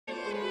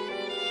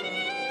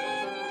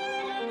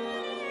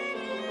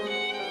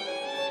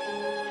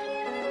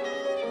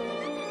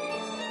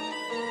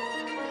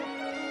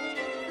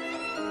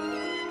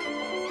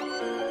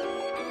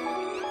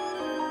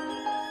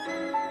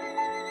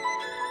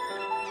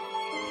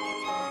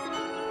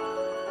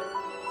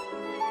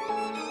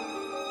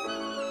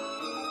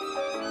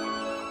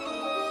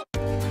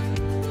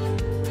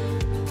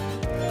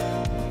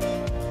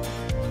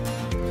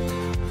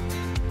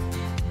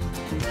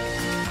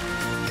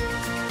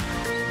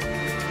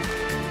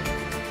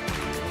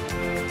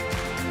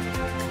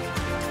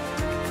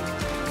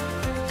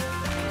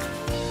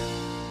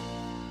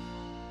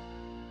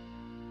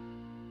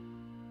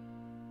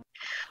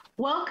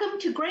Welcome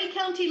to Grey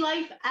County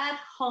Life at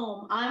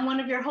Home. I'm one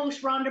of your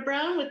hosts, Rhonda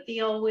Brown, with the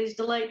always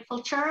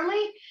delightful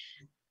Charlie.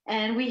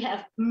 And we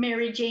have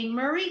Mary Jane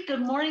Murray.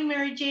 Good morning,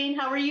 Mary Jane.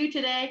 How are you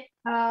today?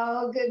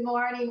 Oh, good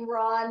morning,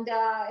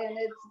 Rhonda, and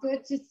it's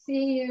good to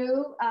see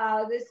you.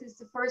 This is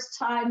the first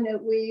time that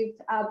we've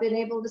been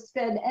able to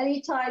spend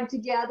any time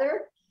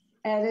together,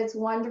 and it's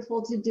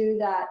wonderful to do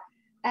that.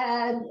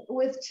 And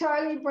with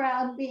Charlie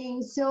Brown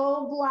being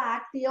so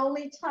black, the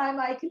only time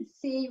I can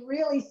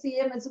really see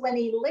him is when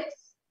he licks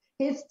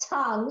his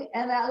tongue,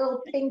 and that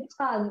little pink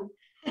tongue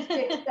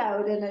sticks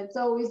out, and it's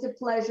always a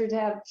pleasure to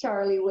have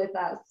Charlie with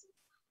us.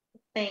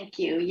 Thank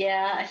you.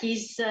 Yeah,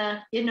 he's,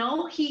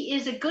 he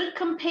is a good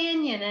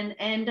companion,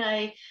 and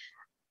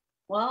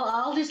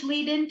I'll just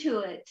lead into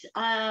it.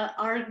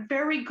 Our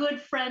very good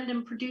friend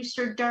and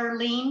producer,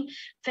 Darlene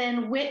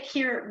Van Witt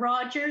here at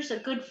Rogers, a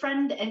good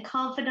friend and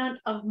confidant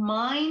of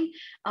mine,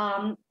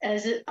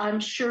 as I'm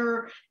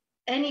sure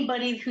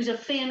anybody who's a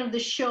fan of the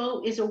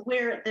show is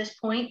aware at this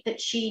point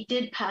that she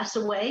did pass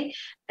away.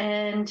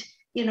 And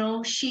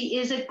she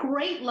is a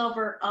great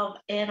lover of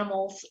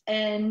animals,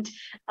 and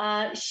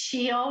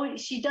she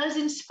does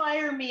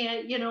inspire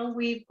me.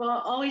 We've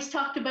always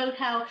talked about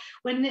how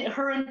when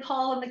her and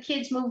Paul and the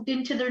kids moved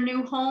into their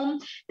new home,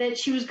 that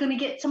she was going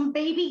to get some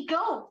baby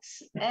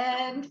goats.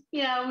 And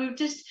we've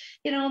just,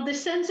 the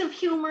sense of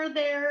humor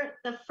there,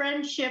 the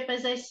friendship,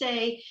 as I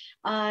say,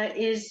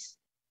 is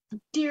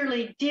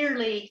dearly,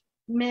 dearly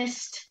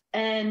missed.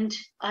 And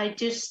I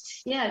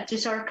just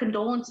our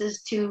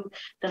condolences to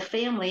the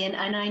family.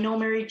 And I know,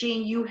 Mary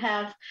Jane, you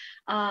have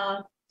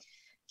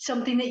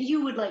something that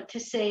you would like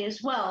to say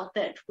as well,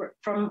 that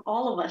from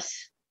all of us.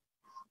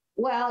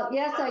 Well,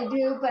 yes, I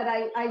do, but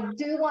I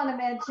do want to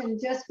mention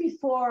just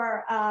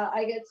before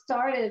I get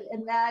started,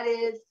 and that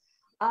is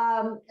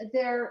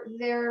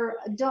their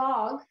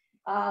dog,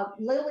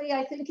 Lily,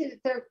 I think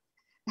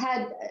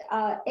had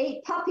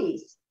 8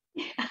 puppies.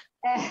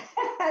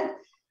 And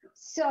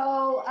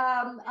so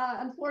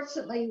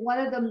unfortunately, one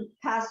of them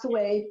passed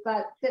away,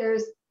 but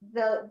there's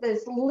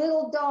this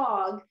little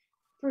dog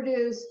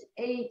produced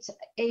eight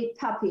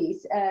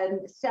puppies,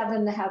 and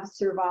 7 have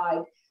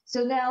survived.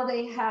 So now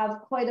they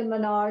have quite a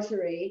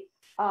menagerie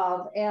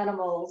of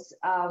animals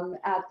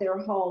at their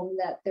home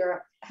that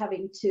they're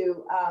having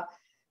to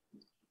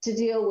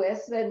deal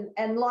with,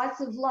 and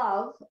lots of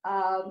love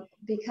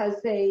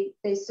because they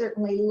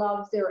certainly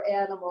love their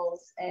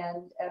animals.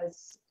 And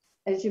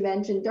as you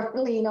mentioned,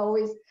 Darlene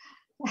always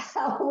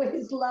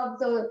loved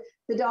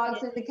the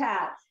dogs and the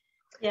cats.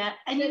 Yeah,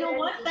 and you know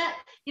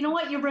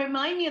what? You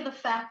remind me of the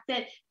fact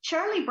that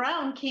Charlie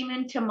Brown came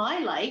into my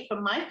life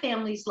and my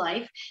family's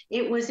life.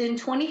 It was in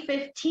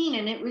 2015,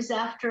 and it was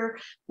after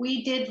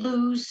we did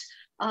lose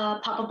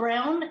Papa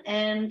Brown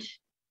and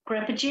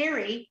Grandpa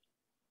Jerry,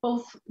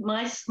 both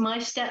my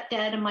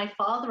stepdad and my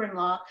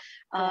father-in-law.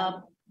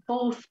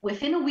 Both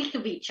within a week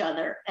of each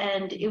other.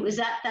 And it was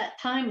at that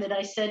time that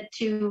I said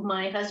to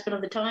my husband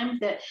of the time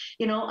that,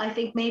 I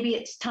think maybe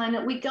it's time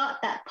that we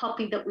got that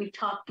puppy that we've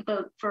talked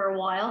about for a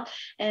while.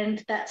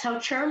 And that's how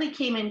Charlie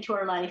came into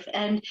our life.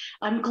 And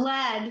I'm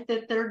glad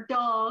that their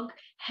dog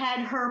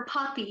had her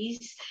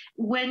puppies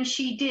when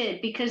she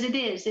did, because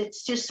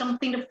it's just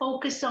something to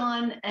focus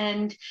on.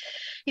 And,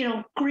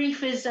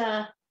 grief is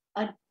a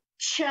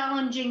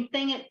challenging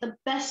thing at the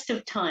best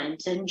of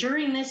times. And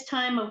during this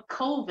time of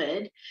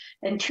COVID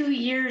and 2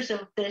 years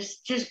of this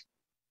just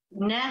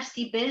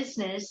nasty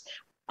business,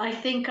 I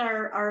think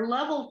our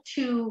level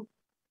to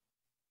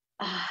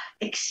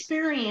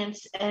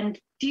experience and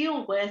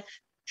deal with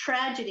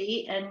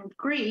tragedy and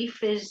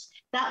grief is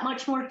that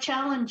much more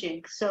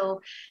challenging.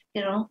 So,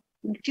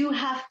 we do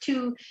have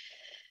to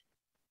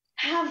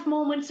have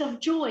moments of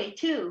joy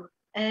too.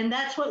 And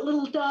that's what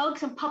little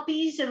dogs and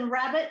puppies and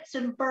rabbits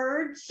and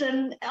birds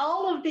and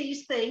all of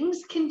these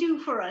things can do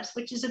for us,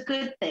 which is a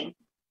good thing.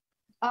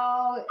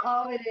 Oh,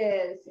 it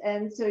is.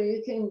 And so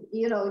you can,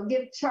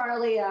 give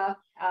Charlie a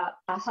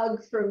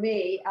hug for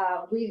me.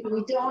 We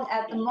don't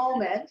at the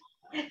moment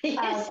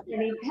have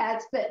any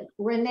pets, but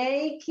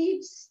Renee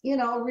keeps,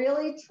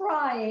 really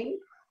trying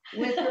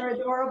with her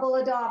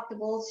adorable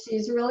adoptables.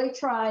 She's really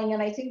trying.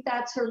 And I think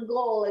that's her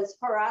goal, is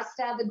for us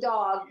to have a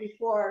dog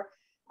before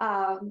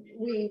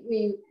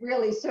we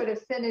really sort of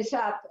finish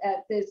up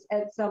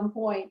at some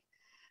point.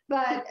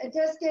 But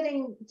just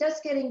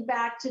getting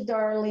back to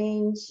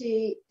Darlene,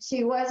 she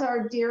was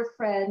our dear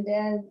friend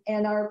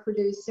and our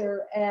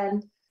producer,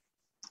 and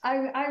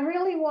I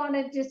really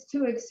wanted just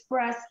to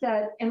express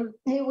that, and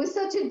it was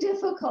such a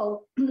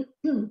difficult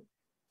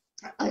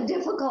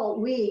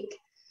week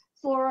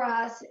for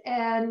us,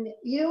 and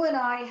you and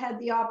I had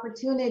the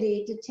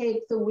opportunity to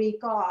take the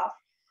week off.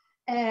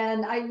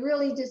 And I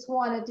really just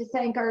wanted to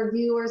thank our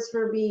viewers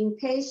for being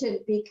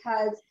patient,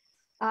 because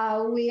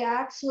we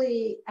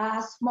actually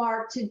asked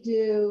Mark to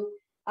do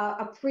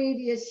a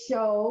previous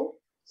show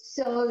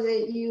so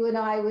that you and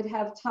I would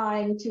have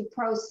time to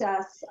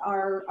process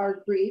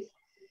our grief.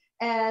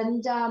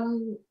 And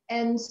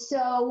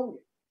so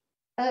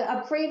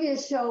a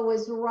previous show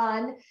was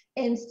run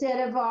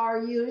instead of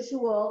our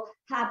usual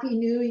Happy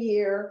New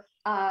Year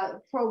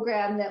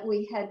program that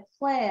we had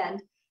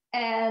planned.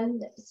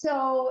 And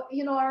so,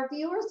 our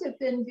viewers have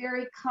been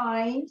very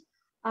kind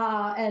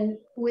and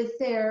with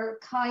their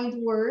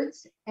kind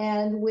words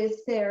and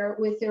with their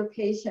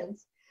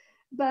patience.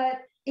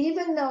 But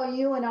even though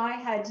you and I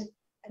had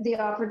the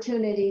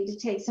opportunity to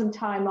take some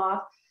time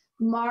off,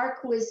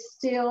 Mark was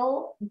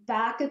still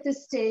back at the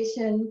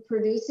station,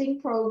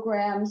 producing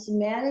programs,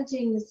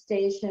 managing the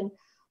station,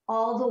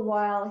 all the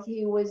while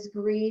he was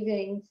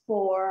grieving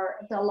for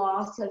the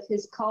loss of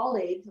his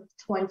colleague of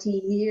 20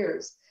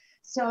 years.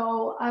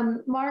 So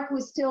Mark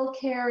was still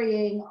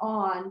carrying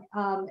on,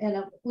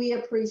 and we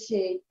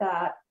appreciate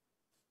that.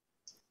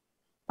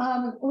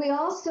 We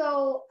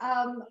also,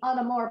 on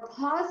a more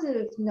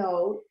positive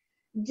note,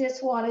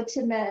 just wanted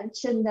to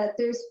mention that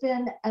there's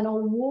been an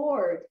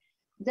award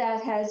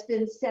that has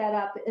been set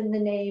up in the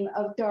name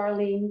of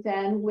Darlene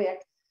Van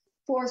Wyck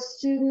for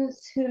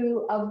students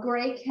of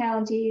Grey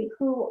County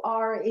who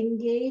are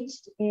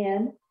engaged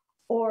in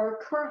or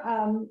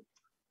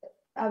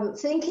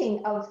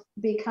thinking of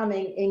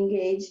becoming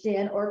engaged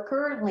in or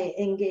currently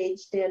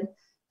engaged in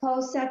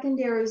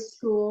post-secondary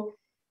school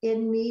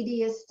in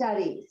media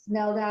studies.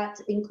 Now that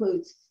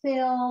includes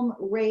film,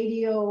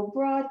 radio,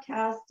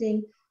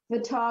 broadcasting,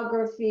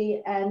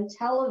 photography, and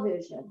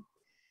television.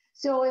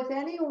 So if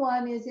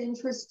anyone is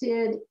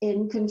interested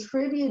in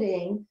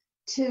contributing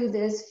to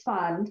this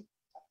fund,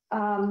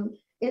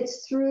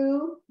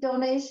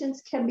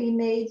 donations can be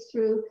made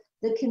through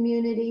the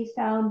Community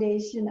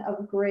Foundation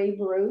of Grey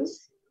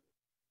Bruce.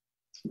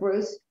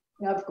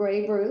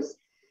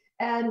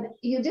 And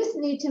you just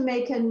need to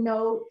make a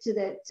note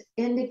that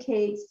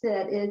indicates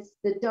that it's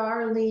the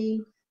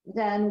Darlene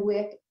Van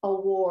Wyck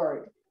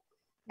Award.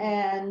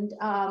 And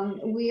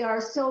we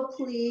are so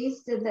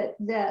pleased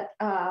that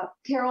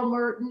Carol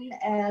Merton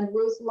and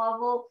Ruth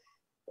Lovell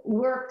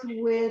worked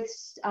with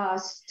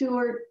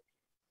Stuart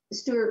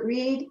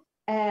Reed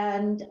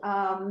and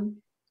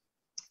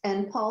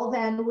Paul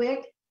Van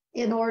Wyck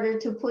in order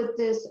to put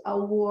this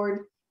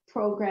award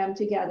program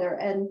together,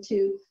 and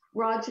to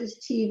Rogers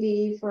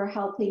TV for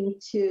helping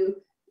to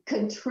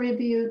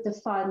contribute the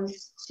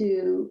funds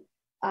to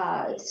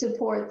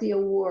support the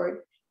award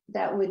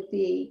that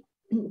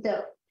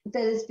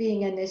is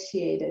being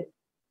initiated.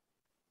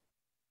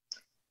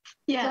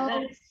 Yeah,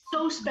 that's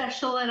so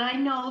special. And I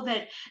know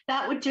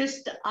that would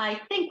just,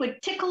 I think,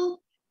 would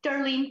tickle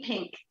Darlene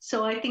pink.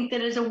 So I think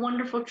that is a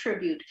wonderful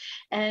tribute.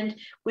 And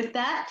with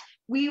that,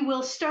 we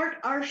will start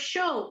our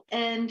show,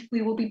 and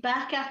we will be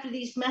back after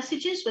these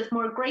messages with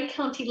more Grey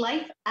County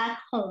Life at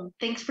Home.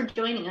 Thanks for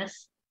joining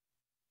us.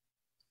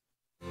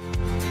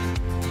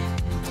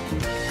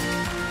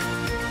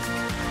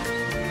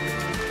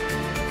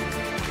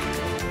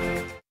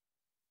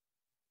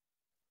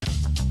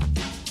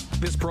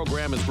 This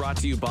program is brought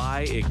to you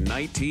by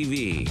Ignite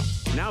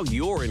TV. Now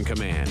you're in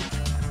command.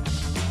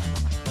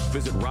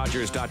 Visit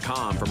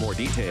Rogers.com for more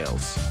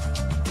details.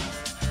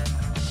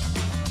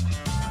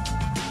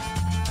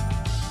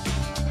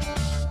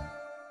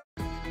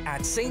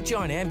 At St.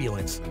 John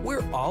Ambulance,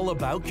 we're all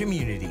about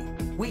community.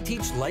 We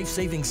teach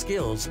life-saving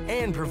skills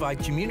and provide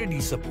community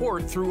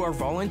support through our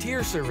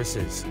volunteer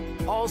services.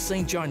 All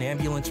St. John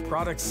Ambulance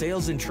product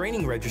sales and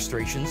training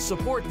registrations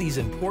support these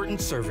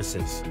important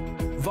services.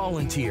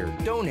 Volunteer,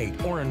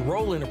 donate, or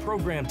enroll in a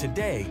program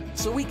today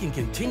so we can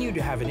continue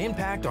to have an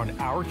impact on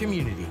our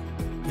community.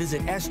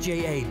 Visit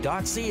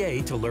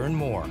sja.ca to learn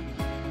more.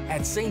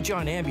 At St.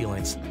 John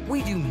Ambulance,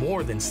 we do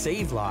more than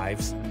save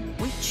lives,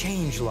 we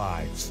change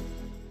lives.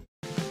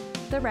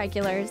 The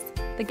regulars,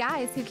 the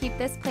guys who keep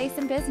this place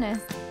in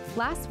business.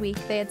 Last week,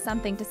 they had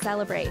something to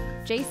celebrate.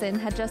 Jason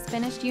had just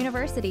finished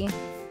university,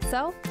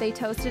 so they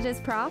toasted his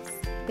profs,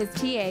 his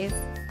TAs,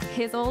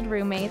 his old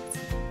roommates.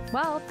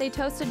 Well, they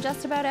toasted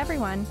just about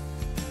everyone.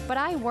 But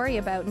I worry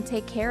about and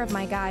take care of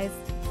my guys.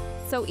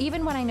 So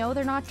even when I know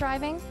they're not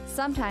driving,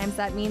 sometimes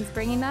that means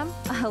bringing them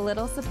a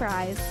little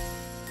surprise.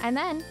 And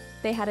then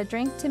they had a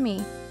drink to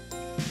me.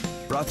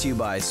 Brought to you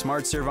by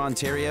Smart Serve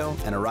Ontario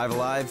and Arrive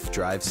Alive,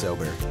 Drive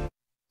Sober.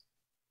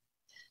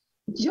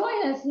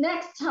 Join us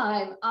next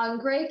time on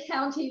Grey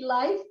County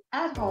Life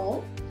at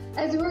Home,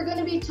 as we're going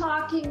to be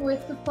talking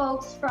with the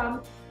folks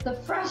from the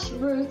Fresh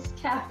Roots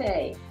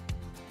Cafe.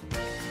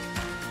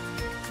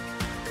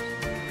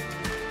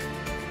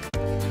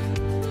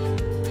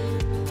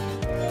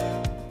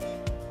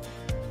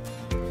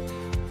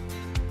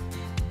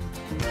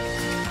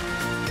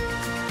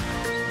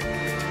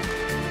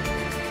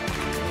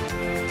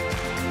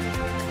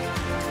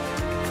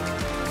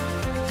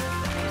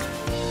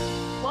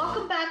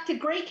 To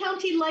Grey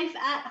County Life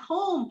at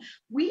Home.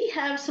 We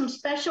have some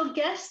special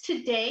guests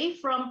today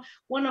from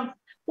one of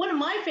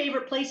my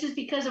favorite places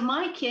because of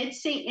my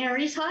kids, St.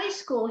 Mary's High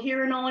School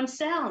here in Owen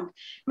Sound.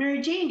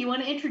 Mary Jane, do you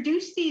want to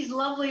introduce these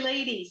lovely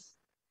ladies?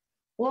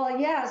 Well,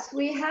 yes,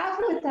 we have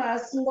with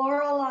us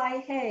Lorelei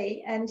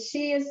Hay, and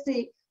she is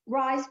the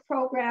RISE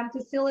program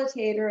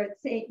facilitator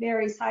at St.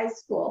 Mary's High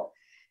School.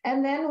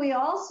 And then we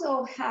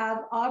also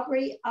have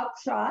Aubrey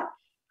Erbschot,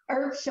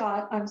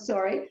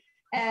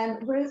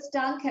 and Ruth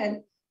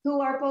Duncan,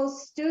 who are both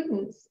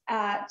students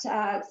at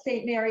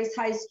St. Mary's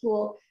High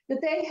School, that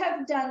they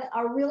have done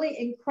a really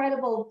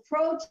incredible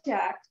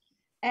project.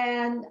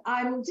 And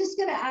I'm just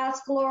going to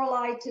ask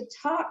Lorelei to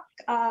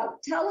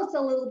tell us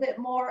a little bit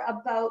more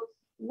about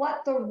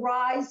what the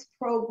RISE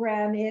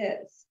program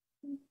is.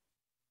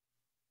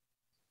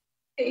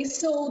 Okay,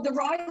 so the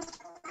RISE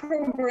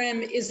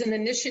program is an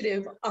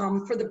initiative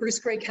for the Bruce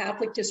Grey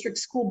Catholic District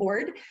School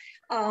Board.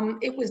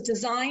 It was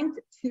designed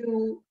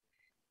to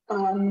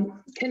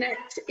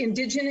connect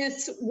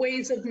Indigenous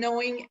ways of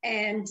knowing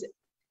and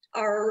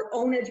our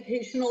own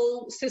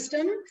educational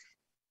system,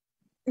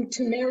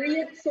 to marry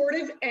it sort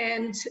of,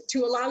 and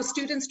to allow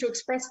students to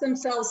express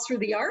themselves through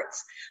the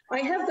arts. I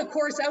have the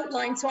course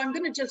outlined, so I'm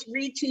going to just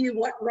read to you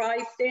what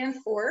RISE stands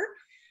for.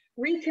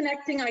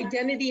 Reconnecting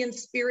identity and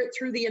spirit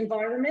through the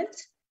environment.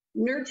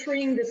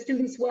 Nurturing the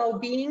student's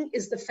well-being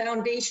is the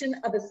foundation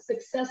of a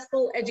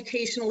successful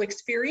educational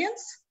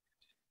experience.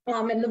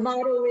 And the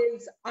motto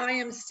is, I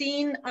am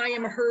seen, I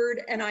am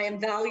heard, and I am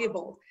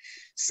valuable.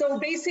 So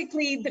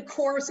basically the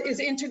course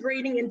is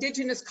integrating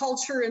Indigenous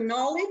culture and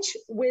knowledge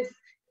with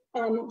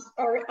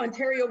our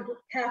Ontario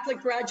Catholic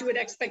graduate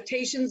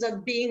expectations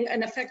of being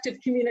an effective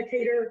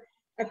communicator,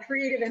 a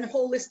creative and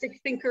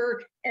holistic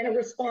thinker, and a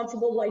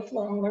responsible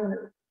lifelong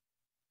learner.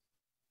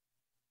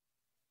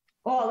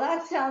 Oh,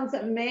 that sounds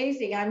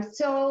amazing. I'm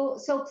so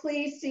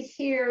pleased to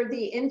hear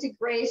the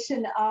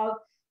integration of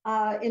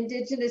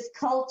Indigenous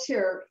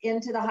culture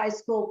into the high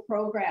school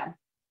program.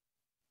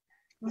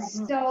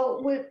 Mm-hmm.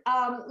 So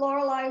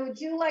Lorelei,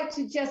 would you like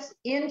to just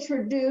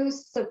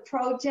introduce the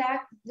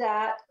project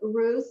that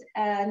Ruth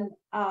and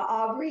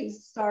Aubrey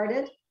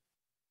started?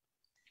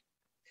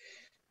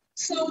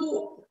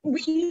 So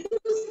we use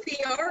the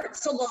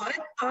arts a lot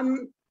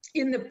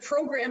in the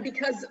program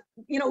because,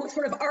 you know,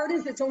 sort of art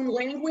is its own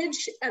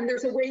language, and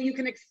there's a way you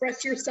can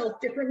express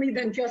yourself differently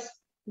than just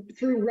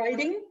through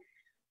writing.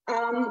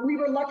 We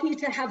were lucky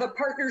to have a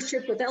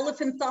partnership with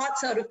Elephant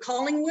Thoughts out of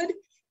Collingwood.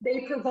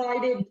 They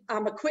provided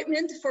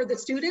equipment for the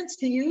students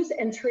to use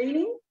and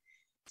training.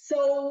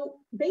 So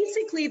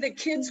basically the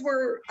kids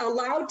were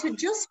allowed to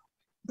just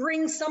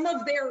bring some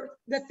of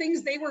the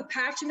things they were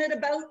passionate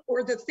about,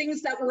 or the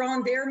things that were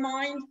on their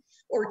mind,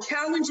 or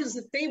challenges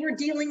that they were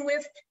dealing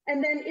with,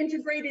 and then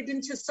integrate it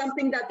into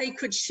something that they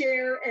could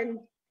share and,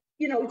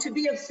 you know, to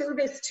be of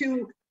service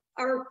to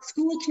our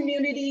school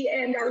community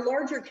and our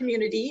larger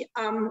community,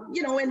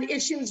 you know, and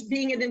issues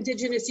being an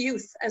Indigenous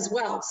youth as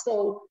well.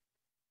 So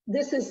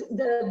this is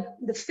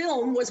the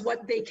film was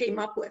what they came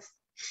up with.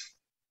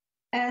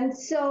 And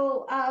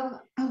so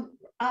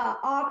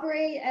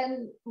Aubrey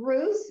and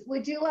Ruth,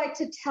 would you like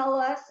to tell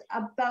us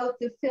about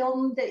the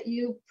film that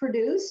you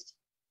produced?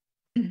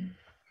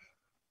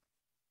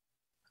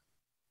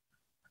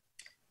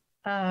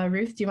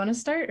 Ruth, do you want to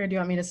start, or do you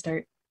want me to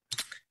start?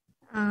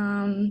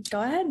 Go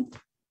ahead.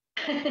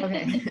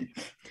 Okay.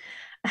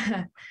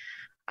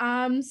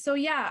 So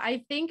yeah,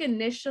 I think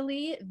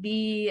initially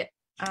the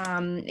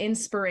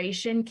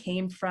inspiration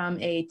came from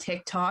a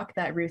TikTok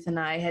that Ruth and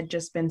I had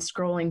just been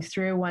scrolling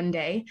through one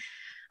day.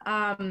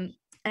 And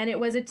it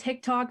was a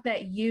TikTok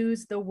that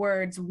used the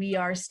words, "We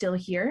are still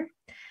here."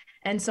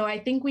 And so I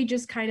think we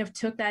just kind of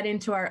took that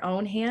into our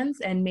own hands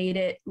and made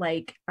it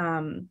like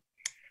in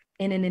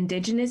an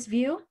Indigenous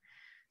view.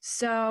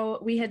 So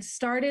we had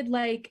started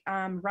like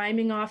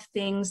rhyming off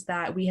things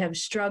that we have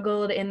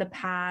struggled in the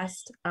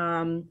past,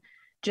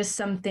 just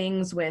some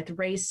things with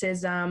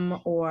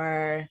racism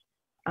or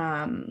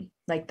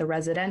like the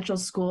residential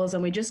schools.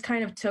 And we just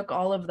kind of took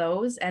all of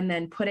those and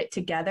then put it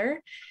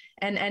together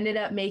and ended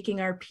up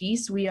making our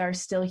piece, "We Are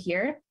Still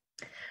Here."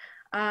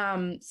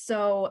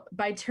 So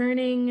by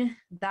turning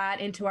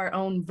that into our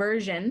own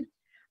version,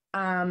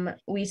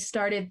 we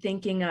started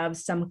thinking of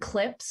some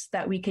clips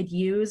that we could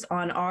use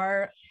on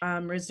our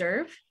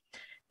reserve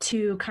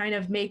to kind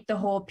of make the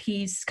whole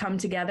piece come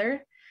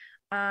together.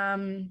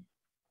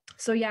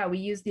 So yeah, we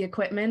used the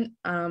equipment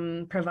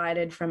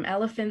provided from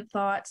Elephant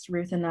Thoughts.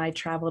 Ruth and I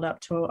traveled up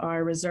to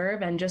our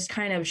reserve and just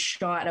kind of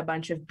shot a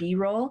bunch of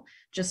B-roll,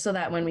 just so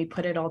that when we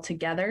put it all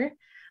together,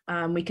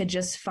 we could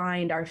just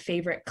find our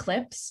favorite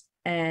clips,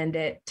 and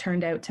it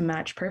turned out to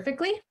match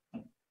perfectly.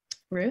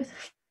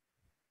 Ruth?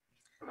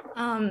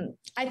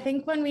 I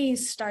think when we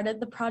started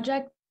the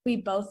project, we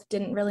both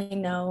didn't really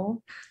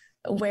know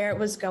where it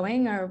was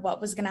going or what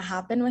was going to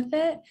happen with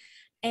it.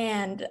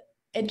 And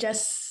it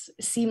just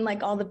seemed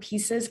like all the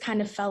pieces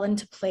kind of fell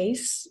into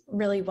place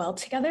really well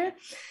together.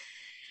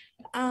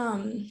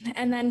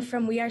 And then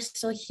from We Are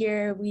Still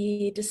Here,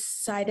 we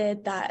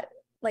decided that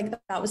like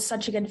that was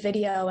such a good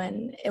video,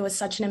 and it was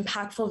such an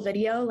impactful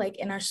video like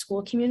in our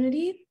school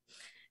community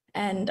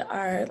and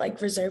our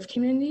like reserve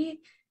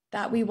community,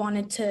 that we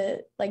wanted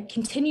to like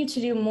continue to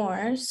do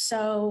more.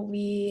 So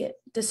we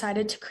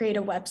decided to create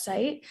a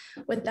website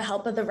with the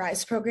help of the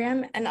RISE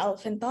program and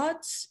Elephant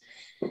Thoughts.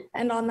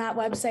 And on that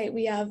website,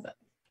 we have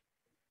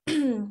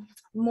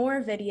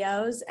more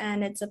videos,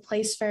 and it's a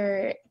place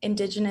for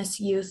Indigenous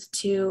youth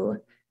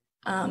to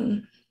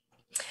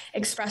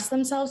express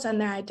themselves and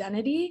their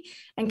identity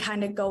and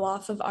kind of go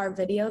off of our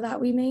video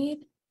that we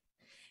made.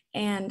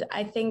 And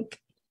I think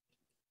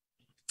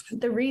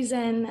the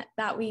reason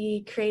that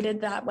we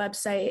created that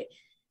website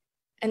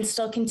and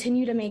still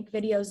continue to make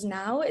videos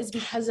now is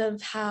because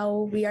of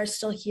how we are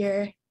still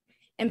here,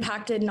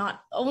 impacted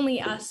not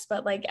only us,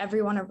 but like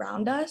everyone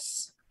around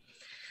us.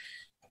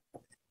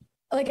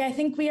 Like, I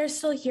think We Are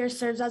Still Here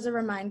serves as a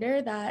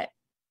reminder that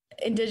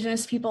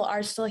Indigenous people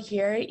are still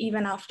here,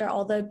 even after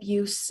all the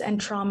abuse and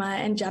trauma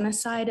and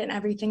genocide and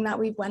everything that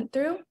we've went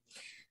through.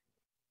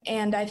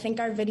 And I think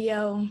our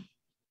video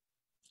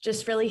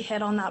just really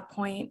hit on that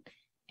point.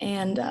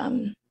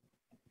 And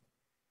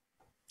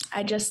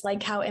I just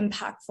like how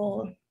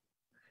impactful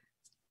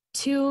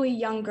 2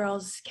 young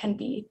girls can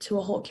be to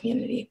a whole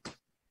community.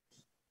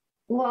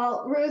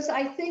 Well, Ruth,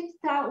 I think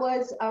that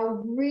was a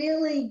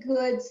really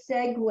good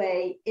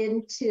segue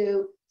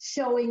into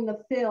showing the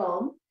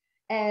film.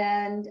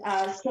 And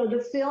so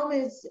the film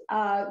is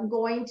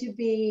going to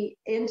be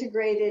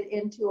integrated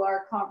into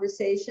our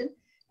conversation.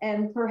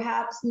 And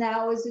perhaps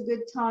now is a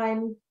good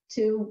time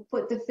to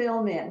put the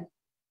film in.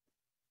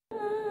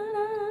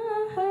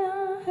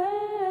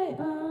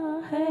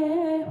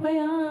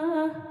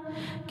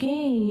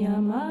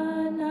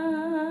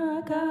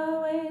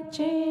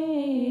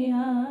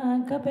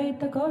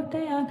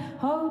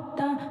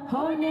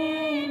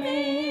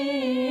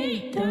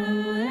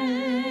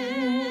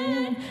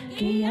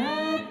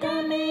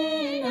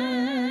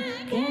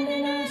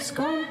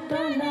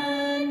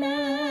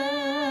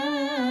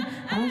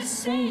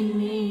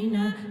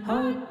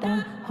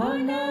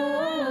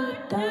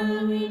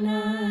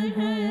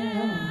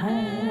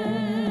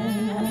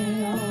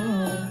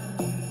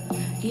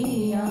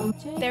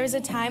 There was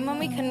a time when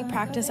we couldn't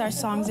practice our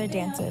songs or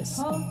dances.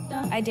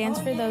 I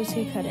danced for those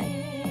who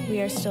couldn't.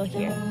 We are still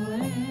here.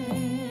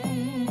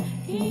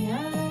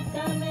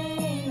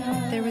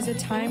 There was a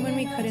time when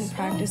we couldn't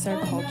practice our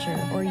culture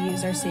or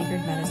use our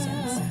sacred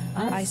medicines.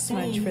 I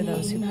smudged for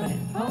those who couldn't.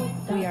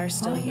 We are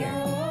still here.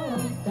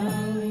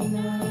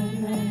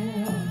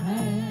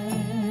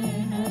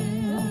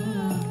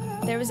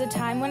 There was a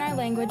time when our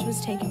language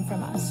was taken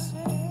from us.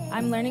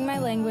 I'm learning my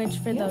language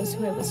for those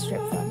who it was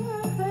stripped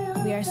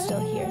from. We are still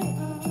here.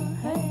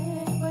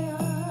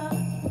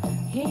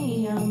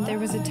 There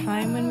was a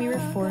time when we were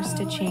forced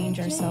to change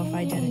our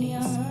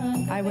self-identities.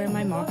 I wear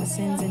my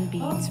moccasins and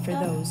beads for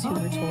those who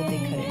were told they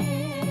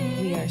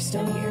couldn't. We are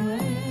still here.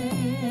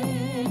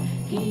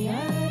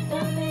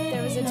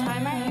 There was a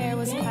time our hair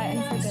was cut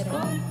and forbidden.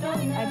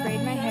 I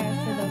braid my hair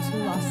for those who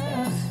lost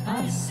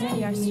theirs.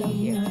 We are still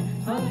here.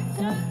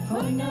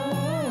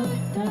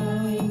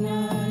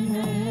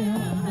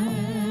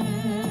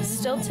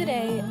 Still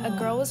today, a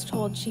girl was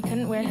told she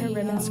couldn't wear her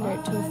ribbon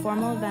skirt to a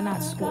formal event at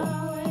school.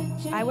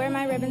 I wear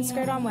my ribbon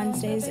skirt on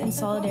Wednesdays in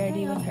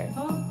solidarity with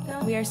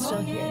her. We are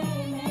still here.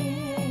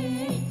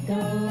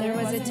 There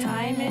was a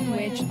time in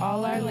which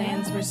all our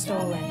lands were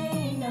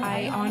stolen.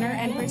 I honor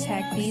and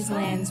protect these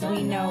lands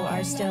we know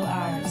are still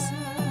ours.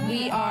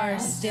 We are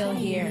still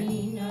here.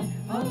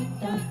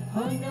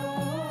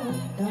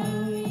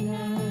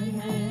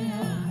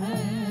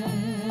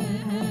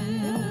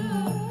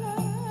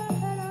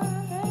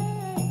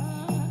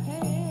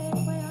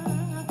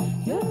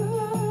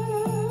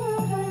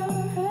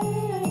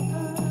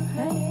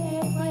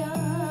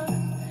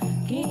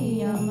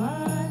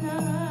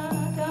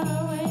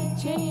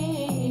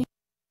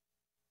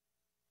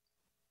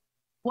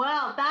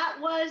 Wow, that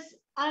was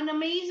an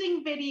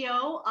amazing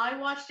video. I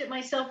watched it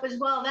myself as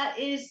well. That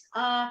is,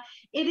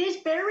 it is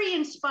very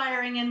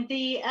inspiring. And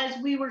as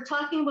we were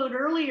talking about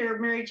earlier,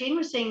 Mary Jane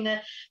was saying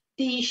that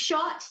the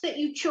shots that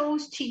you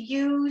chose to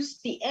use,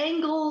 the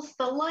angles,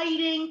 the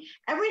lighting,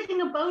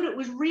 everything about it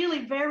was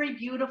really very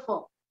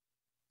beautiful.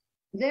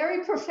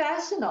 Very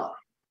professional.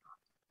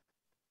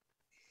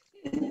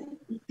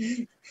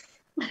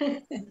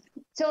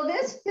 So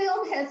this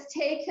film has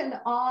taken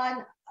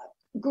on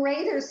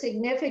greater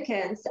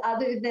significance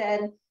other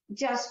than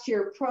just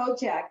your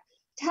project.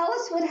 Tell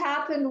us what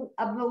happened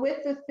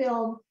with the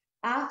film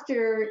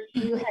after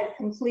you had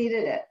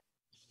completed it.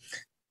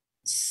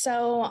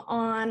 So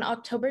on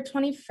October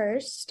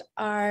 21st,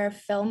 our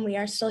film, We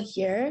Are Still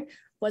Here,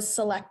 was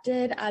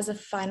selected as a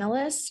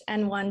finalist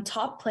and won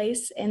top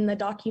place in the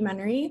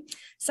documentary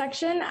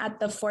section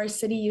at the Forest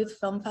City Youth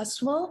Film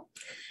Festival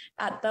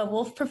at the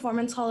Wolf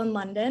Performance Hall in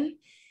London.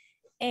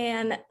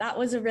 And that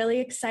was a really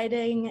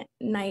exciting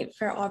night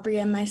for Aubrey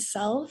and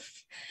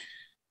myself.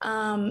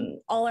 All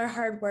our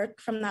hard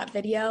work from that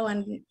video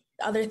and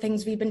other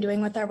things we've been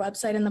doing with our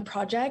website and the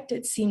project,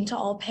 it seemed to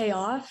all pay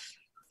off.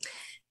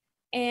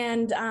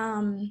 And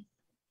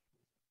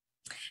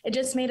it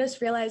just made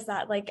us realize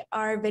that like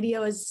our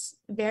video is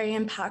very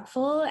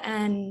impactful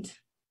and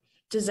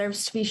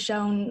deserves to be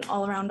shown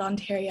all around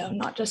Ontario,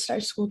 not just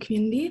our school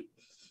community.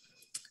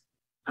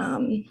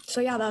 So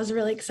yeah, that was a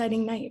really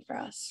exciting night for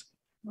us.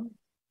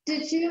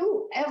 Did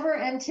you ever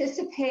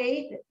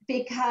anticipate,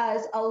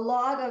 because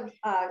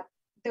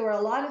there were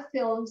a lot of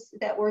films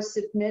that were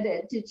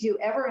submitted, did you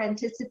ever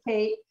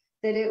anticipate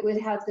that it would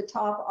have the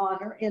top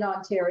honor in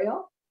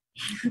Ontario?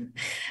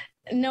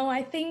 No,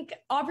 I think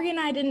Aubrey and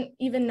I didn't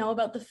even know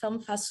about the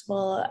film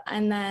festival.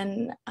 And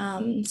then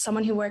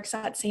someone who works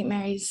at St.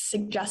 Mary's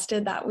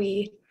suggested that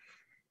we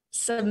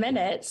submit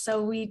it.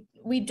 So we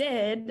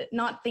did,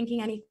 not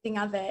thinking anything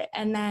of it.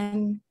 And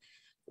then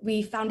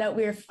we found out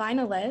we were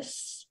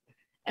finalists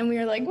and we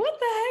were like, what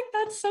the heck?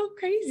 That's so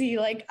crazy.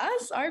 Like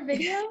us, our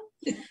video.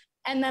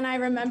 And then I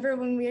remember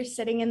when we were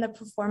sitting in the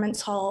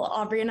performance hall,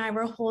 Aubrey and I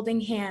were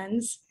holding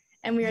hands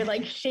and we were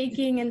like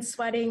shaking and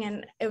sweating.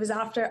 And it was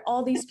after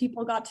all these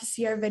people got to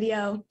see our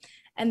video.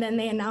 And then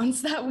they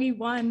announced that we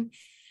won.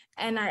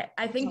 And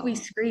I think we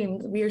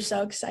screamed. We were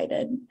so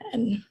excited.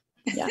 And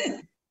yeah,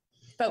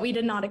 but we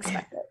did not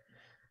expect it.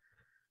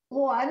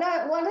 Well,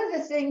 one of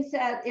the things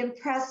that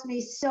impressed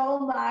me so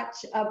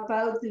much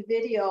about the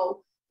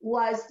video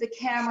was the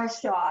camera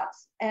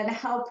shots and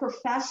how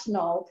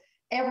professional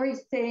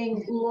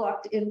everything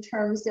looked in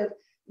terms of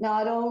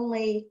not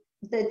only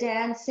the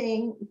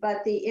dancing,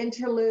 but the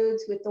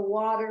interludes with the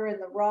water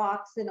and the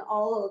rocks and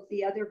all of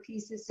the other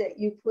pieces that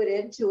you put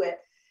into it.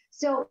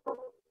 So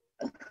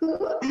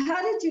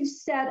how did you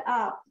set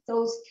up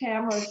those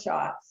camera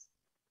shots?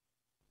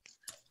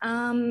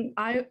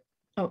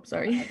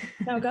 Sorry.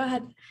 No, go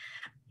ahead.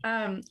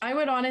 I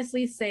would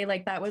honestly say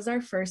like that was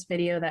our first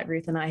video that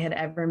Ruth and I had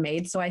ever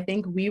made. So I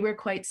think we were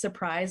quite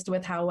surprised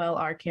with how well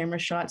our camera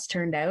shots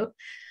turned out.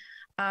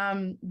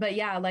 But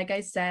yeah, like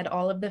I said,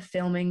 all of the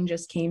filming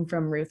just came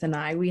from Ruth and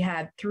I. We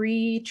had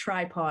 3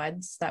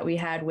 tripods that we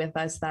had with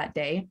us that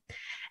day,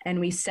 and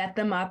we set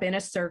them up in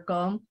a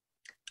circle,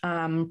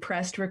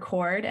 pressed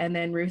record, and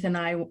then Ruth and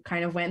I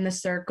kind of went in the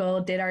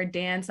circle, did our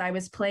dance. I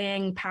was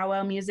playing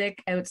powwow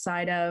music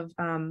outside of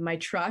my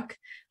truck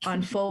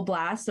on full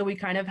blast, so we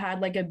kind of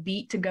had like a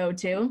beat to go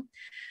to.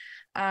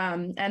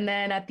 And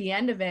then at the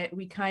end of it,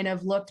 we kind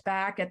of looked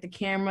back at the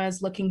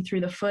cameras, looking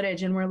through the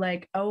footage, and we're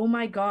like, oh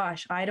my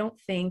gosh, I don't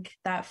think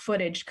that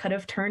footage could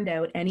have turned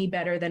out any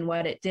better than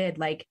what it did.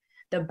 Like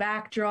the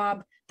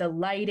backdrop, the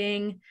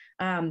lighting,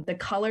 the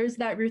colors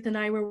that Ruth and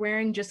I were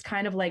wearing just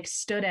kind of like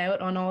stood out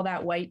on all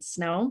that white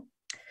snow.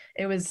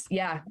 It was,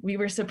 yeah, we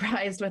were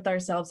surprised with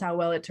ourselves how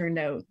well it turned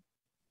out.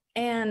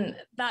 And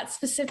that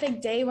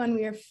specific day when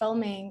we were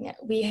filming,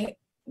 we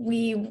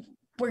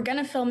were going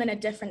to film in a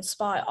different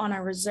spot on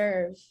our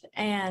reserve,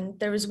 and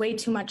there was way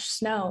too much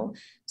snow.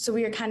 So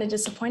we were kind of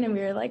disappointed. We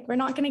were like, we're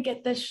not going to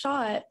get this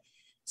shot.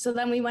 So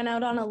then we went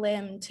out on a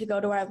limb to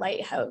go to our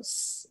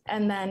lighthouse,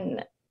 and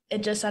then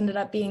it just ended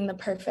up being the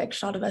perfect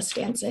shot of us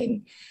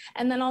dancing.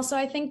 And then also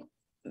I think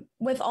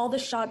with all the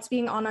shots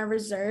being on our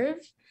reserve,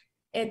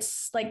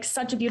 it's like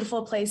such a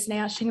beautiful place.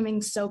 Nashing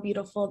being so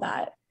beautiful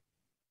that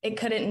it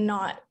couldn't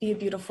not be a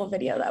beautiful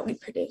video that we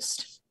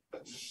produced.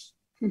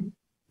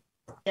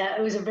 Yeah,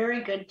 it was a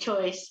very good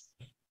choice.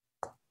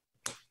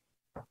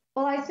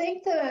 Well, I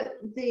think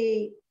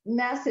the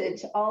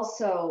message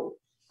also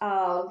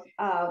of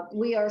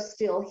we are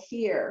still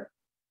here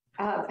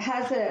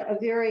has a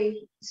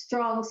very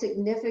strong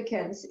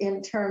significance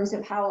in terms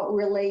of how it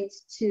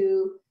relates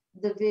to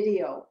the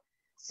video,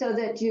 so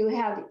that you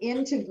have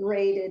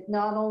integrated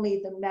not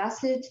only the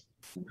message,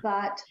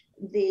 but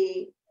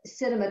the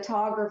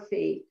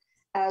cinematography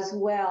as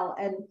well.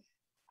 And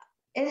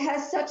it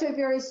has such a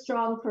very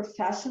strong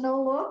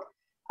professional look.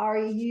 Are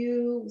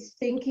you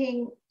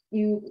thinking,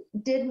 you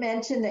did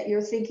mention that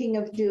you're thinking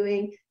of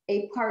doing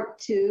a part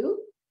 2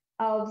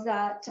 of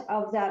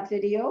that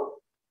video?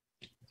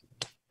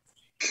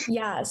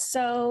 Yeah,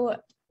 so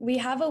we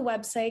have a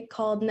website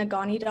called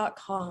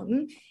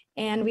nagani.com,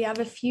 and we have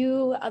a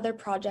few other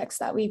projects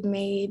that we've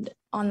made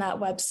on that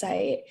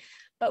website.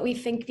 But we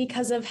think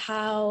because of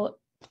how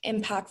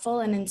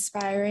impactful and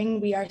inspiring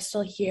We Are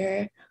Still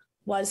Here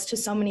was to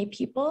so many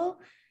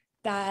people,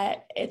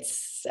 that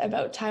it's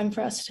about time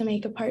for us to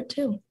make a part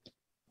 2.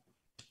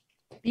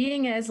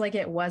 Being as like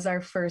it was our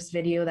first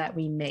video that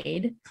we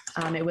made,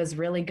 it was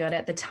really good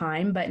at the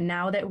time. But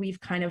now that we've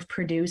kind of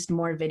produced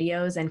more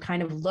videos and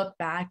kind of look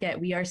back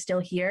at We Are Still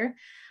Here,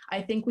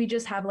 I think we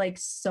just have like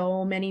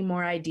so many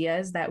more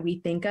ideas that we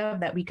think of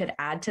that we could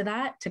add to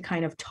that to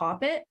kind of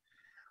top it,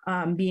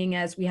 being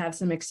as we have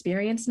some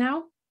experience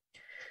now.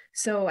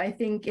 So I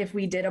think if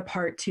we did a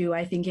part 2,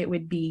 I think it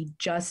would be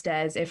just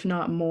as, if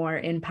not more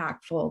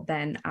impactful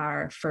than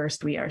our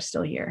first We Are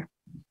Still Here.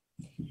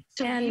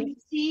 So do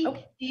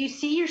you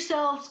see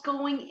yourselves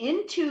going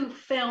into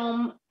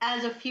film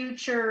as a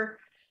future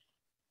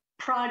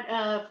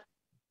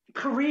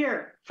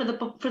career for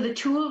the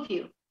two of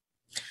you?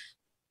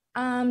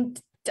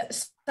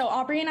 So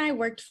Aubrey and I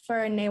worked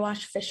for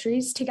Nawash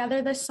Fisheries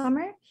together this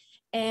summer,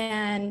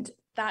 and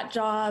that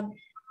job,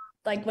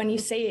 like when you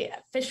say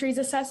fisheries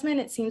assessment,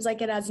 it seems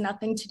like it has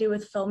nothing to do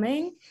with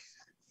filming,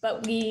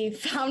 but we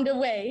found a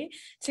way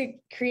to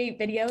create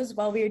videos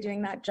while we were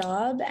doing that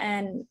job.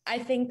 And I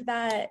think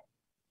that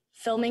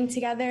filming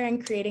together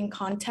and creating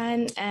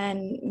content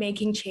and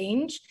making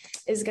change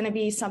is going to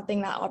be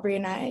something that Aubrey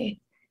and I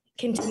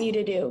continue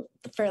to do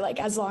for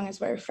like as long as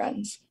we're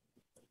friends.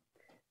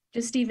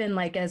 Just even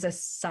like as a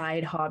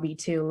side hobby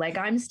too. Like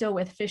I'm still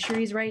with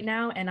fisheries right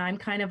now, and I'm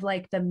kind of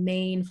like the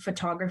main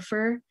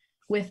photographer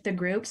with the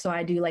group. So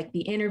I do like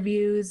the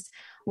interviews.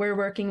 We're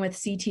working with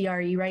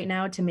CTRE right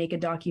now to make a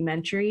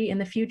documentary in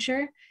the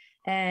future.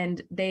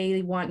 And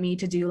they want me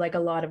to do like a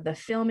lot of the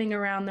filming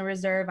around the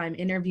reserve. I'm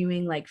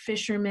interviewing like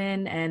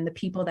fishermen and the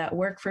people that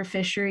work for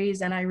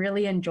fisheries, and I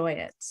really enjoy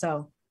it.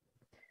 So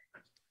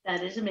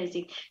that is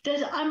amazing.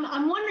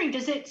 I'm wondering,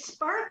 does it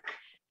spark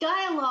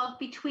dialogue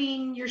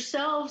between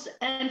yourselves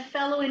and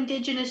fellow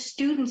Indigenous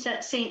students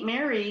at St.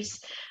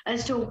 Mary's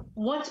as to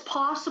what's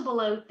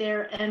possible out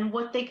there and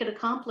what they could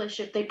accomplish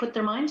if they put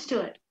their minds to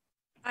it?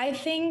 I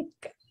think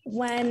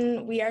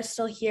when We Are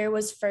Still Here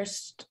was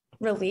first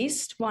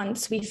released,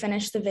 once we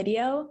finished the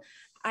video,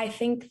 I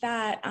think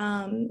that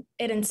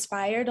it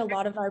inspired a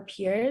lot of our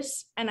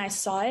peers, and I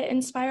saw it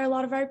inspire a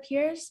lot of our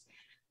peers.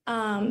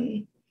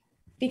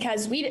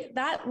 Because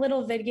that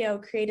little video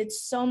created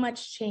so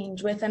much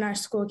change within our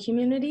school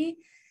community,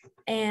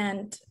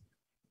 and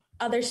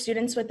other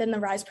students within the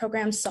RISE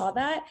program saw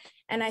that.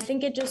 And I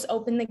think it just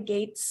opened the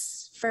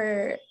gates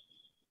for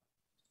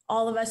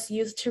all of us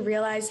youth to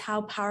realize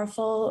how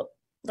powerful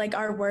like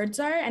our words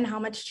are and how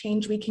much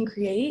change we can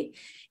create.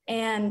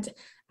 And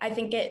I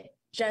think it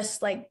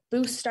just like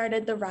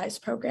started the RISE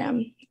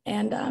program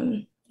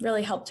and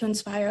really helped to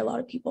inspire a lot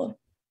of people.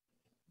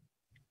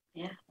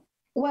 Yeah.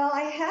 Well,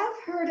 I have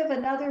heard of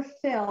another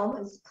film.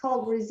 It's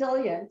called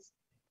Resilience,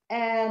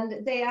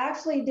 and they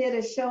actually did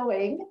a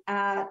showing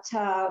at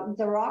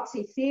the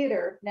Roxy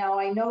Theater. Now,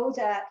 I know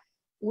that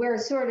we're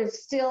sort of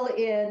still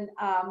in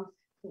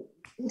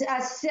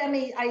a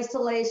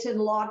semi-isolation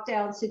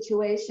lockdown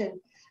situation,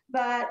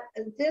 but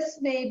this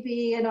may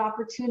be an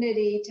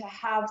opportunity to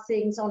have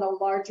things on a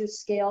larger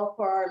scale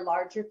for our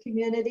larger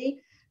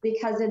community,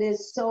 because it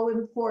is so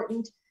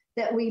important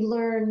that we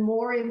learn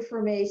more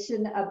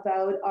information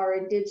about our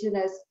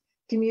Indigenous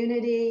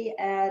community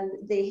and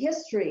the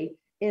history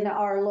in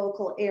our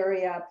local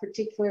area,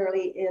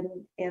 particularly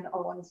in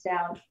Owen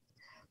Sound.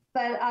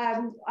 But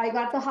I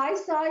got the high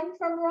sign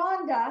from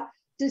Rhonda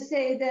to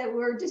say that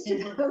we're just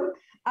about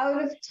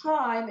out of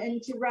time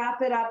and to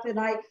wrap it up. And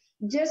I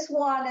just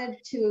wanted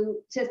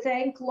to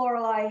thank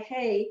Lorelei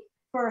Hay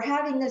for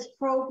having this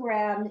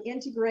program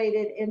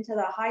integrated into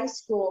the high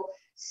school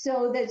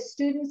so that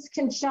students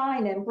can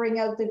shine and bring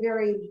out the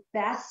very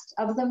best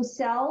of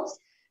themselves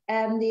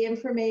and the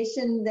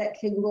information that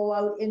can go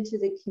out into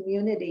the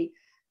community.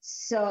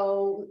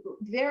 So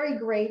very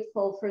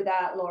grateful for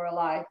that,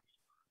 Lorelei.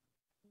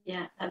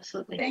 Yeah,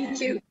 absolutely. Thank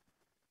you.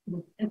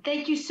 And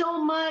thank you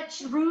so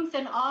much, Ruth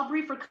and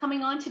Aubrey, for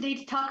coming on today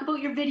to talk about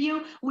your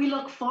video. We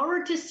look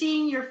forward to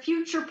seeing your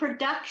future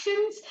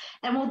productions,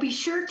 and we'll be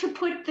sure to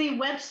put the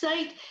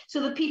website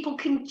so that people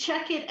can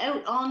check it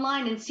out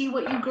online and see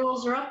what you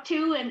girls are up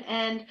to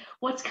and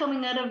what's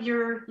coming out of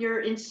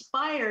your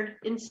inspired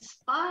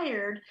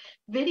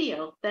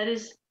video. That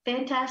is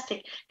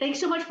fantastic. Thanks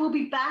so much. We'll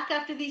be back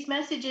after these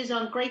messages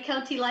on Grey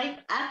County Life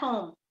at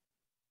Home.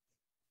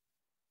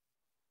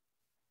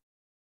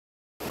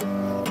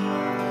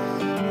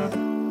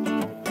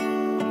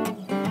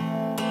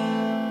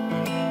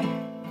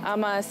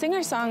 I'm a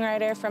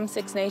singer-songwriter from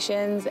Six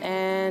Nations,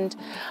 and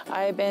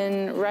I've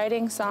been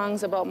writing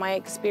songs about my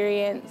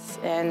experience,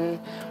 and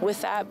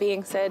with that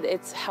being said,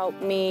 it's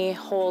helped me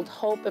hold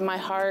hope in my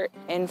heart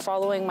in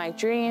following my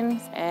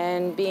dreams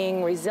and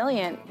being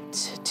resilient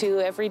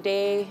to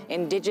everyday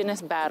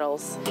Indigenous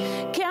battles.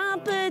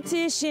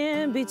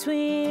 Competition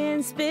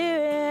between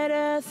spirit,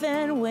 earth,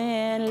 and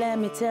wind, let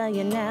me tell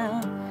you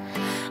now.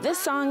 This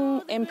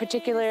song in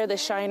particular, The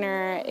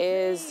Shiner,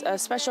 is a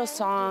special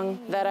song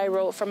that I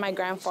wrote for my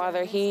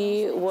grandfather.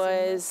 He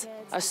was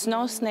a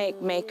snow snake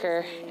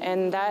maker,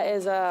 and that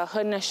is a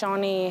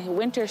Haudenosaunee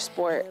winter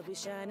sport.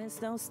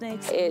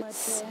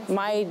 It's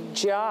my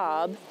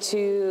job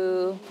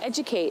to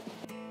educate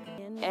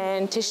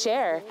and to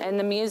share, and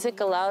the music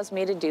allows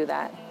me to do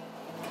that.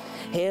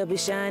 He'll be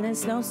shining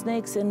snow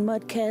snakes and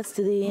mudcats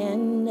to the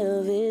end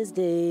of his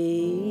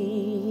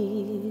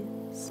days.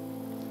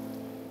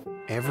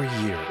 Every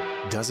year,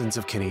 dozens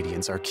of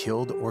Canadians are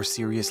killed or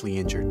seriously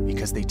injured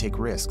because they take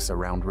risks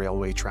around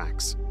railway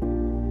tracks.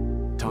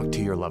 Talk to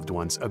your loved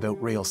ones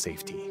about rail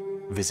safety.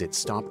 Visit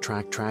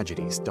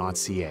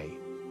stoptracktragedies.ca.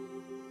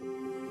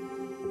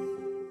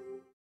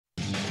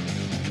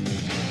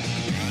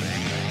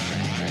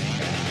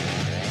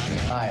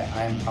 Hi,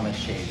 I'm Thomas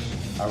Shade,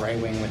 a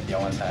right wing with the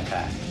Owen Sound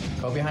Attack.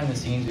 Go behind the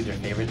scenes with your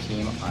favorite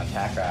team on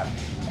Attack Rap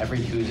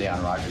every Tuesday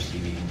on Rogers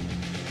TV.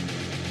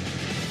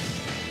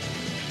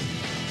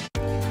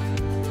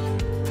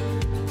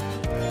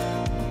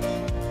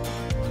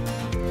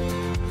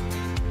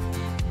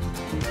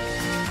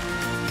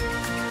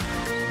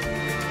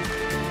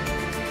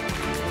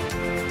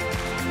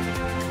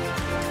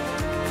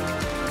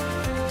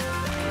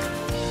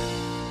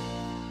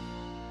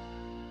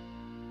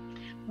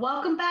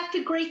 Welcome back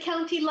to Grey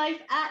County Life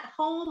at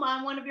Home.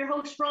 I'm one of your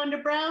hosts,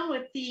 Rhonda Brown,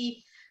 with the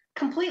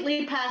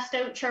completely passed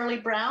out Charlie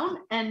Brown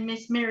and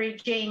Miss Mary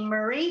Jane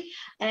Murray.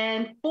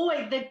 And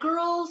boy, the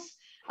girls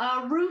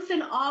Ruth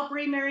and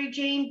Aubrey, Mary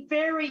Jane,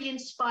 very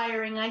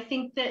inspiring. I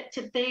think that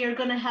they are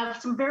going to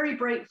have some very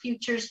bright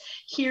futures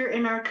here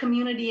in our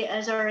community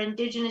as our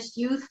Indigenous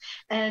youth,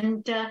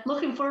 and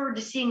looking forward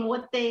to seeing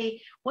what they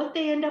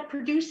end up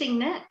producing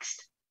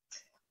next.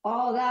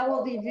 Oh, that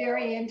will be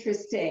very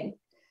interesting.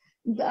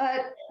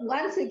 But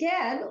once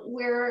again,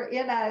 we're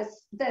in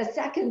the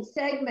second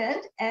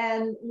segment,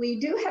 and we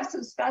do have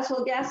some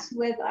special guests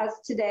with us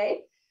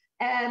today.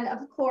 And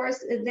of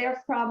course,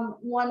 they're from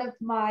one of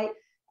my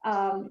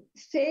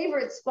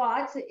favorite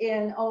spots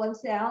in Owen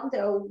Sound,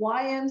 the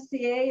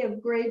YMCA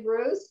of Grey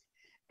Bruce.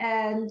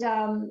 And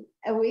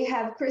we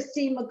have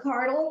Christine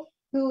McCardell,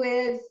 who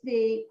is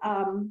the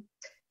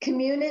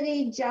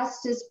Community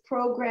Justice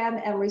Program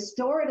and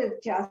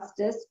Restorative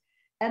Justice,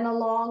 and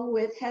along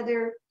with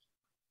Heather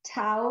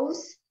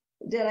Tawse,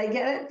 did I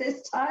get it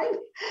this time?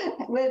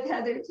 With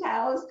Heather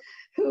Tawse,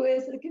 who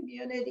is the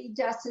Community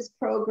Justice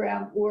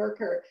Program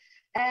worker.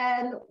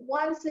 And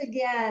once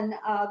again,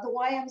 the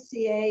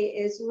YMCA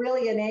is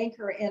really an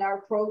anchor in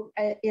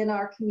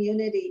our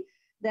community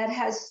that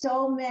has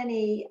so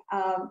many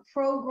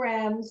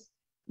programs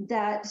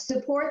that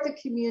support the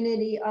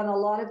community on a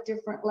lot of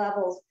different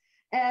levels.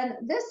 And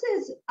this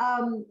is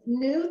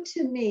new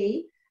to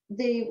me,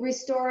 the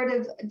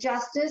restorative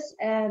justice.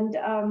 And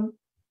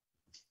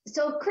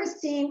so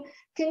Christine,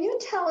 can you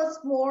tell us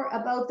more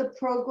about the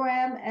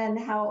program and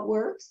how it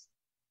works?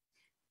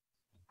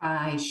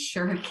 I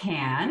sure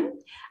can.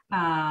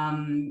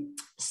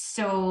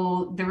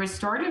 So the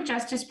Restorative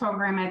Justice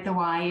Program at the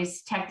Y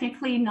is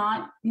technically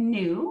not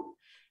new.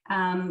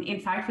 In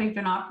fact, we've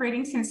been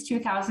operating since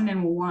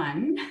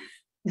 2001.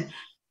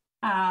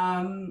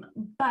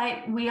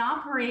 But we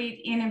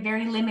operate in a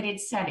very limited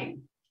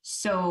setting.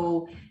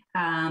 So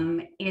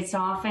it's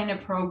often a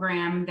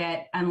program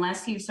that,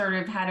 unless you've sort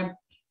of had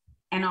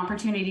an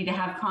opportunity to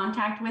have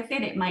contact with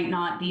it, it might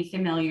not be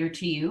familiar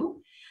to you.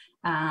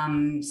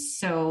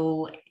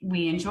 So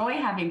we enjoy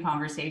having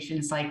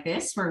conversations like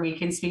this where we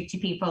can speak to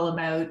people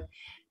about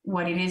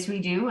what it is we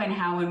do and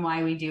how and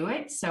why we do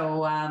it.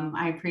 So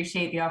I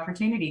appreciate the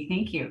opportunity.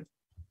 Thank you.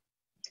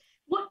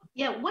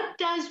 What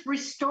does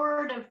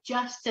restorative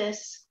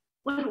justice,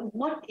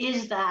 what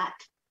is that?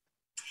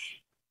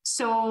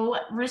 So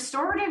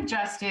restorative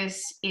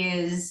justice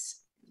is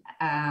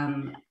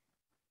a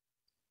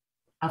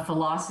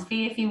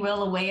philosophy, if you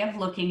will, a way of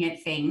looking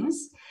at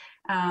things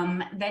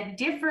that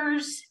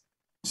differs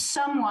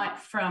somewhat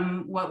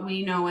from what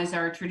we know as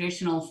our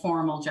traditional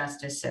formal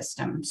justice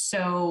system.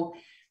 So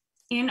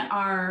in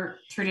our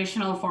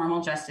traditional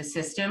formal justice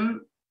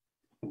system,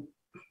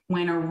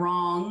 when a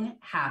wrong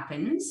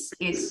happens,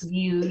 it's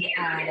viewed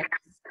as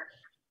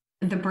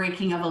the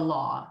breaking of a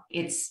law.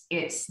 It's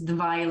the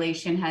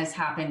violation has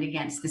happened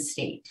against the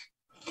state.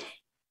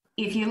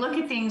 If you look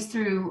at things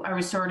through a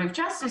restorative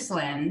justice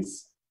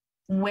lens,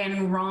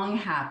 when wrong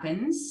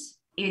happens,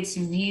 it's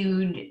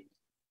viewed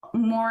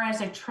more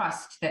as a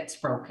trust that's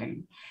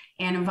broken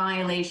and a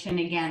violation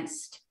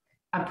against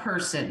a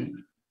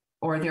person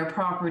or their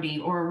property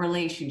or a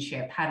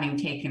relationship having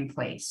taken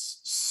place.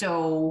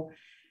 So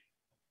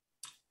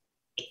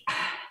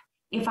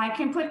if I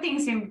can put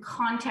things in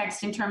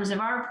context in terms of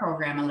our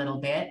program a little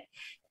bit,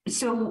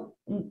 so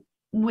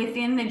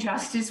within the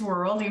justice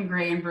world in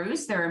Grey and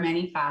Bruce, there are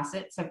many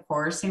facets, of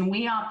course, and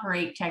we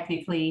operate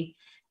technically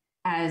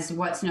as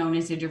what's known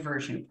as a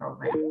diversion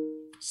program.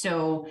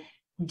 So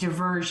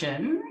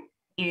diversion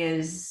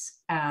is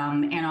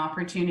an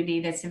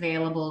opportunity that's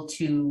available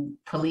to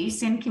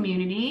police and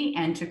community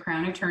and to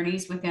Crown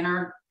attorneys within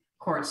our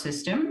court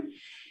system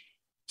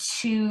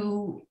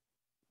to,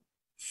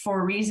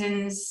 for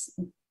reasons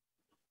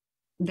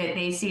that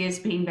they see as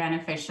being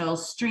beneficial,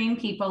 stream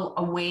people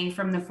away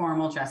from the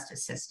formal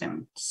justice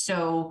system.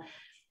 So,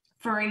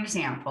 for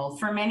example,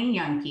 for many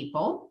young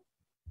people,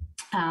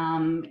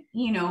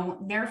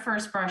 their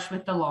first brush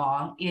with the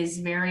law is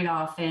very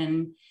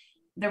often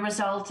the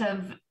result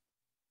of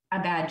a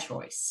bad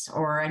choice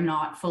or a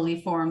not fully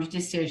formed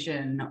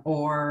decision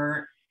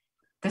or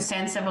the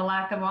sense of a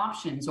lack of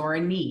options or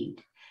a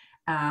need.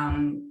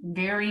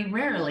 Very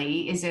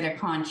rarely is it a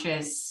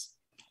conscious,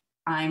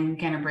 I'm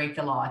going to break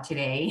the law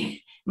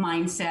today,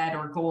 mindset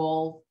or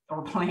goal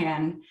or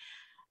plan.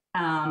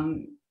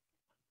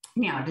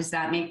 Now, does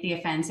that make the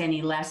offense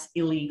any less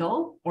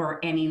illegal or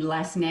any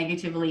less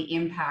negatively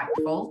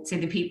impactful to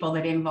the people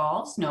that it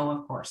involves? No,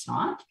 of course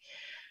not.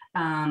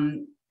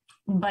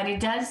 But it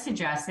does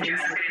suggest that in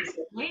certain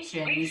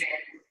situations,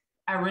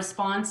 a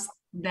response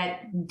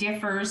that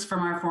differs from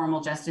our formal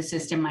justice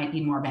system might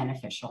be more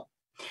beneficial.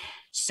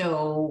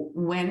 So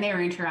when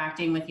they're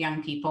interacting with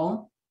young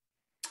people,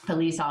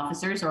 police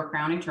officers or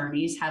Crown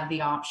attorneys have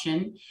the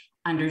option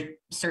under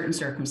certain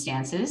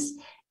circumstances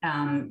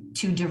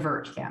to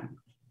divert them.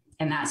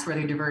 And that's where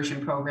the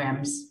diversion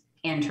programs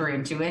enter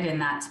into it. And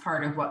that's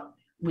part of what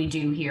we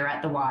do here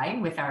at the Y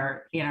with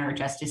in our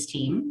justice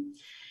team.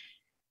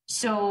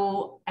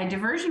 So a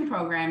diversion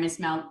program is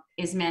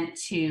meant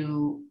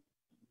to,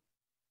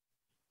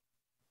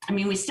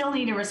 we still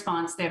need a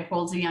response that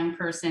holds a young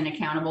person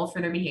accountable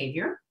for their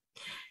behavior,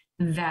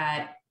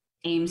 that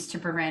aims to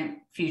prevent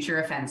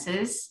future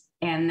offenses,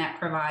 and that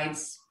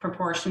provides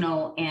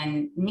proportional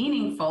and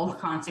meaningful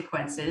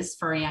consequences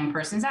for a young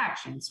person's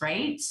actions,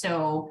 right?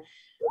 So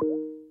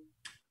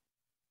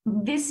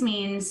this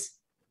means,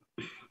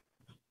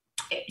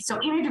 so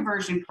in a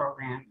diversion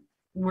program,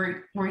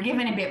 we're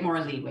given a bit more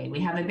leeway.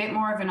 We have a bit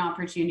more of an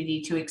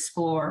opportunity to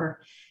explore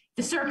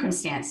the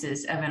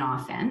circumstances of an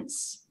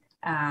offense,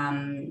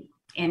 and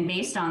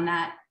based on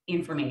that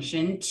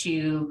information,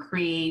 to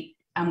create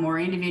a more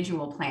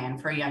individual plan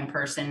for a young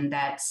person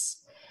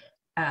that's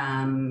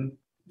going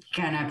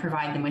to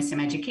provide them with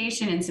some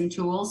education and some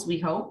tools, we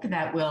hope,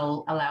 that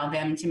will allow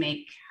them to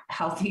make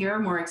healthier,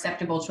 more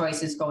acceptable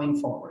choices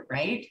going forward,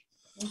 right?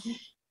 Mm-hmm.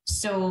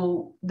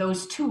 So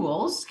those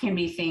tools can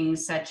be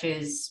things such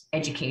as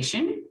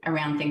education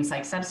around things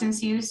like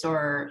substance use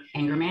or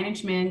anger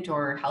management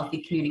or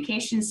healthy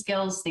communication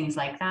skills, things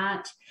like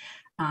that.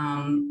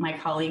 My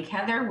colleague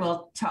Heather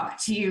will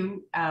talk to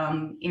you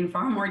in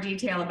far more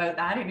detail about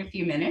that in a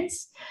few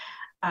minutes.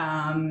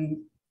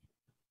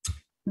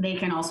 They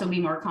can also be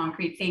more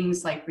concrete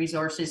things like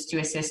resources to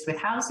assist with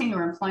housing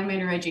or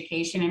employment or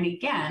education. And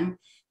again,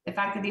 the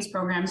fact that these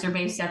programs are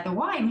based at the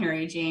Y,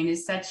 Mary Jane,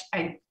 is such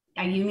a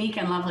unique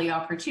and lovely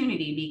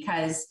opportunity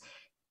because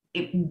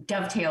it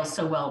dovetails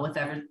so well with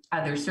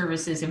other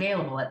services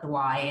available at the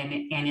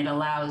Y, and it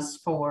allows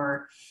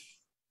for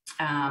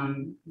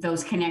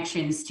those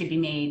connections to be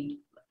made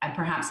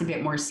perhaps a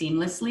bit more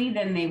seamlessly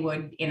than they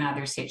would in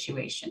other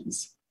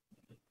situations.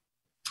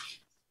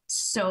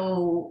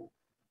 So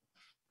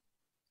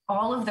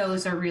all of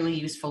those are really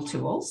useful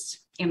tools,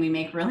 and we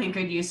make really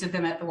good use of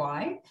them at the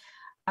Y.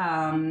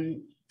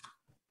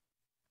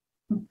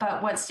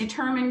 But what's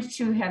determined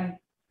to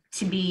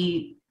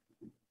be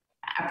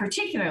a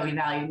particularly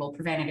valuable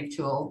preventative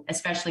tool,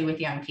 especially with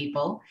young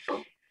people,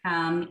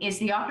 is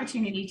the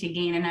opportunity to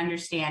gain an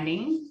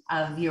understanding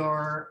of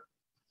the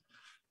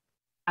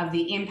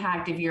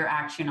impact of your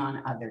action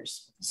on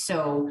others.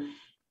 So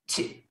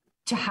to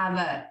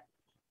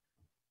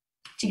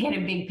get a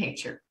big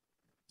picture,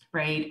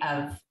 right,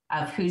 of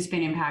who's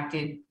been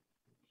impacted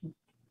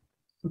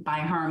by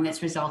harm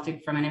that's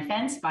resulted from an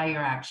offense by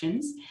your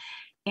actions,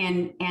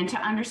 and to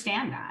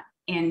understand that,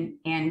 and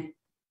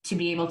to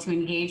be able to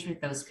engage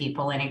with those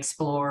people and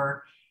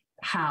explore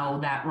how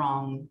that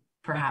wrong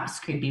perhaps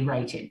could be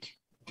righted.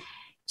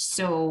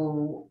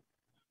 So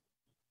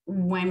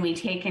when we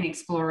take an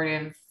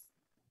explorative,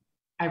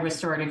 a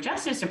restorative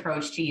justice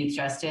approach to youth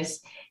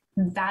justice,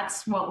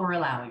 that's what we're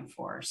allowing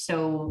for.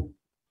 So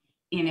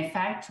in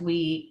effect,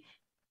 we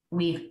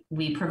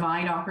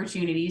provide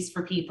opportunities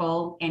for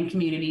people and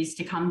communities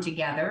to come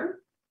together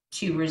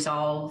to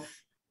resolve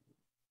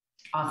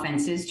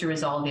offenses, to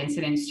resolve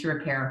incidents, to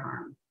repair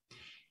harm.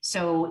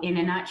 So in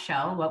a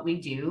nutshell, what we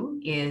do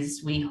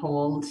is we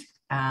hold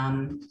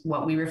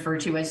what we refer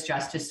to as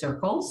justice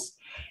circles,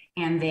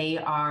 and they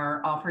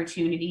are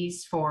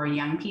opportunities for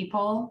young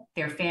people,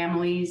 their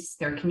families,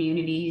 their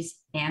communities,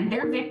 and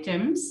their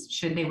victims,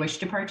 should they wish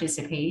to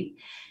participate,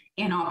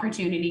 an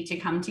opportunity to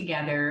come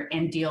together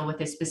and deal with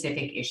a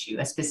specific issue,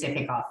 a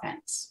specific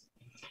offense.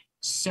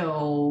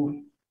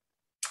 So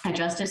a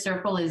justice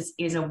circle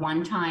is a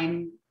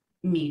one-time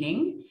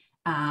meeting.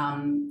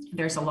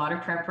 There's a lot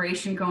of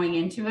preparation going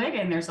into it,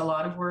 and there's a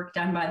lot of work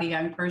done by the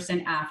young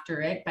person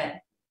after it, but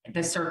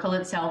the circle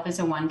itself is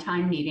a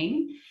one-time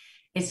meeting.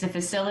 It's a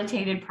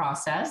facilitated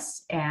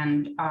process,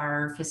 and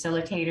our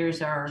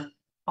facilitators are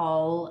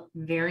all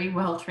very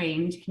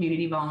well-trained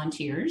community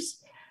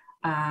volunteers.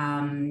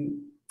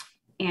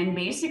 And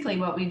basically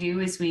what we do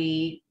is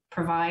we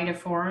provide a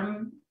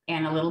forum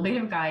and a little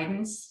bit of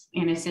guidance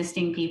in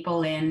assisting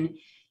people in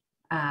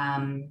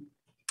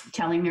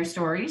telling their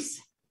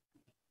stories,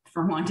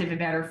 for want of a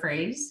better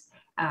phrase,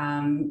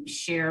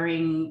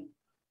 sharing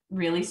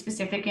really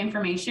specific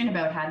information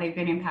about how they've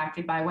been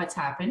impacted by what's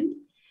happened.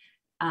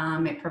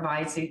 It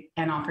provides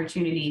an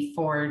opportunity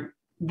for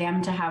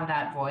them to have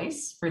that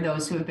voice, for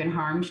those who have been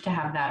harmed to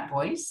have that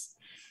voice.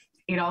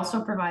 It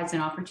also provides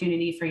an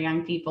opportunity for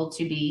young people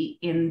to be,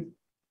 in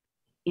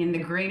the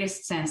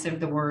greatest sense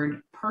of the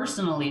word,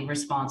 personally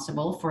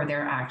responsible for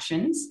their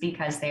actions,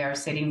 because they are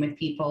sitting with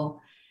people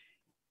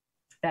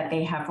that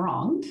they have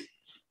wronged.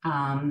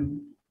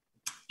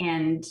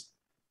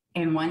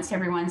 And once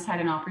everyone's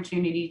had an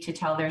opportunity to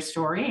tell their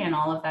story and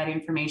all of that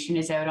information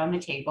is out on the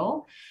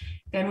table,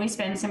 then we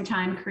spend some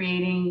time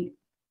creating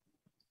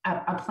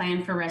a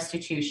plan for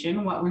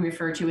restitution, what we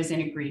refer to as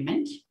an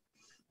agreement.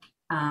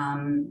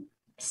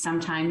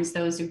 Sometimes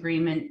those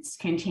agreements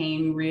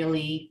contain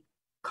really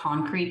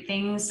concrete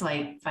things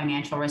like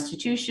financial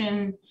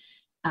restitution,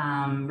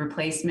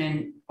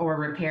 replacement or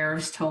repair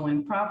of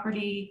stolen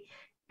property,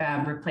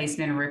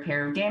 replacement or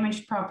repair of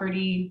damaged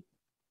property.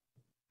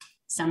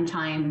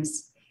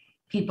 Sometimes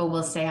people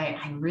will say,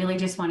 I really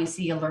just want to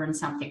see you learn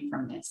something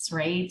from this,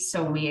 right?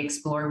 So we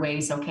explore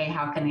ways, okay,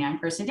 how can the young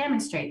person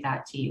demonstrate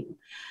that to you?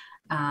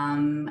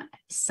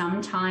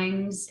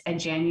 Sometimes a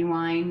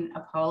genuine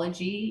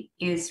apology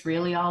is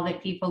really all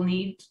that people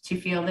need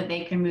to feel that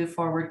they can move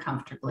forward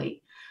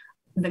comfortably.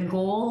 the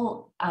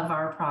goal of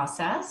our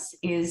process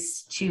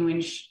is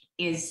to,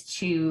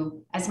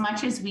 as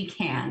much as we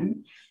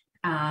can,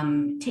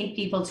 take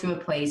people to a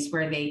place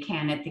where they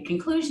can, at the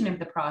conclusion of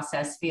the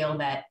process, feel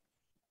that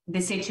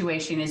the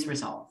situation is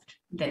resolved,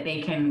 that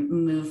they can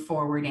move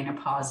forward in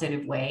a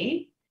positive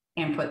way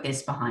and put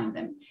this behind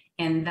them.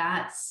 And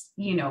that's,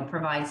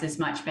 provides as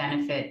much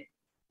benefit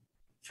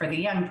for the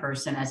young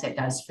person as it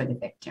does for the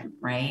victim,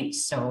 right?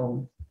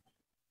 So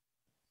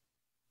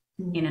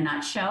in a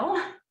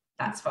nutshell,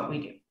 that's what we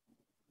do.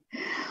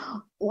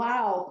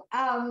 Wow.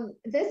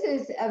 This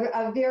is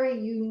a very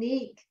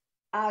unique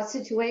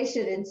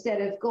situation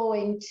instead of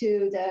going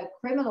to the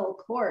criminal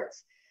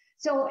courts.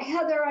 So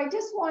Heather, I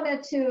just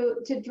wanted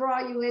to draw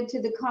you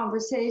into the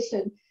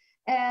conversation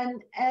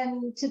and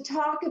to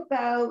talk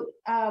about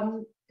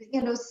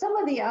some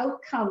of the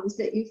outcomes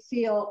that you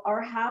feel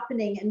are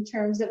happening in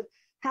terms of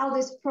how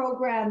this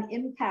program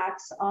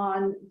impacts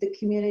on the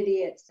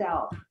community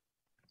itself.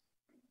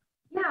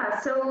 Yeah,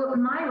 so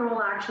my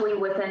role actually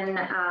within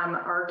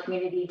our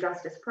community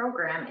justice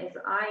program is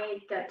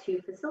I get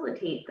to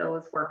facilitate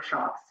those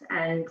workshops,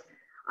 and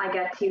I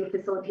get to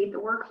facilitate the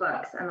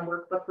workbooks and the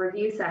workbook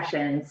review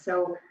sessions.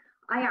 So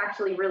I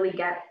actually really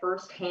get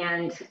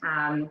firsthand,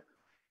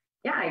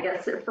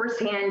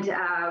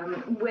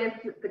 with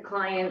the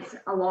clients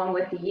along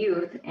with the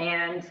youth.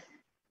 And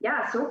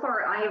yeah, so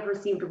far I have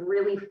received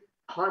really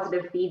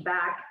positive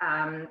feedback,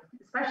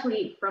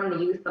 especially from the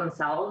youth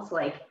themselves.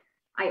 Like,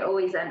 I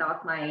always end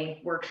off my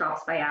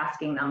workshops by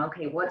asking them,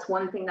 okay, what's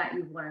one thing that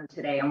you've learned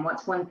today? And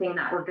what's one thing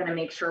that we're going to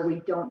make sure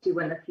we don't do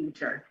in the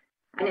future?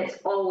 And it's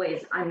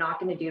always, I'm not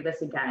going to do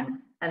this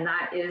again. And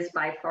that is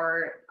by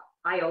far,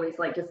 I always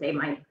like to say,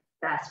 my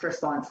best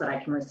response that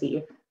I can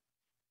receive.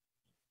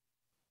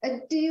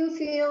 Do you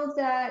feel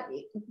that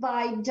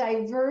by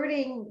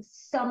diverting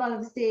some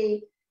of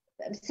the,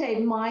 say,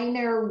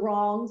 minor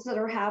wrongs that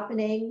are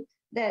happening,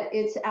 that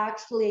it's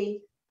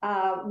actually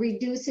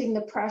reducing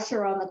the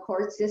pressure on the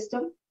court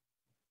system?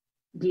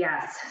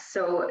 Yes,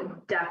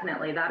 so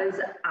definitely. That is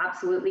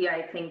absolutely,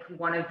 I think,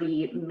 one of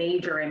the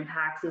major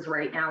impacts is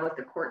right now with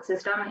the court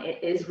system.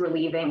 It is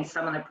relieving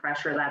some of the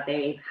pressure that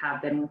they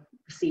have been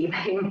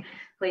receiving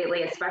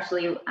lately,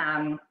 especially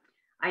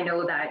I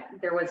know that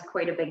there was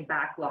quite a big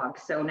backlog.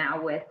 So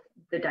now with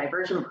the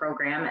diversion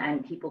program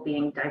and people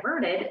being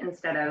diverted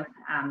instead of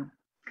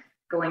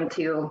going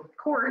to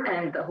court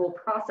and the whole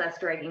process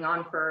dragging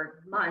on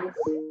for months,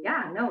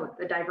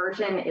 the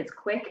diversion is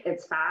quick,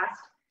 it's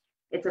fast,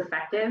 it's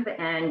effective,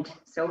 and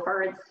so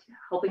far it's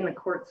helping the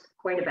courts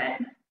quite a bit.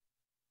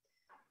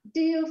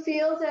 Do you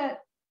feel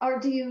that, or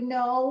do you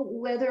know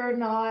whether or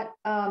not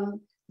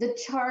the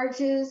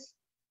charges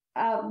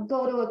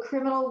go to a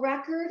criminal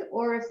record,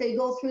 or if they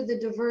go through the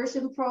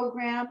diversion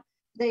program,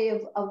 they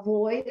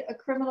avoid a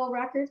criminal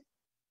record?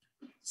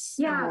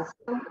 Yeah.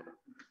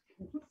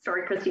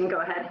 Sorry, Christine,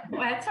 go ahead.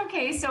 Well, that's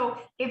okay. So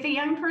if a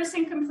young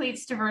person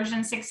completes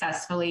diversion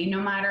successfully,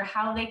 no matter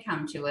how they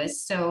come to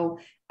us, so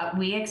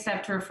we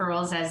accept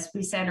referrals, as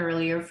we said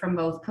earlier, from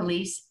both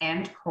police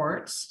and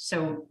courts,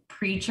 so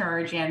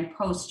pre-charge and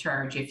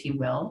post-charge, if you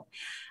will.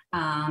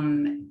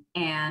 And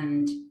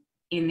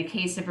in the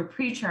case of a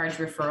pre-charge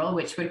referral,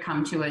 which would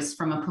come to us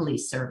from a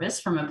police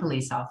service, from a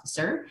police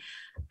officer,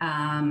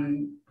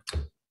 upon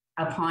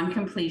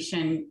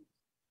completion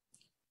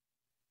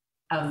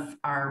of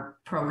our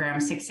program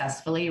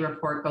successfully, a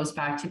report goes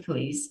back to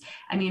police.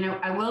 I mean,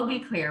 I will be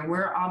clear,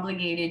 we're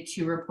obligated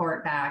to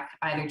report back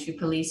either to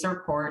police or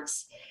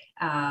courts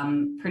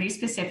pretty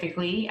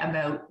specifically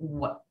about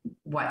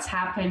what's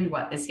happened,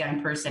 what this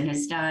young person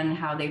has done,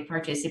 how they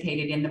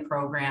participated in the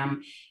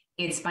program.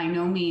 It's by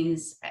no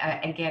means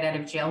a get out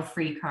of jail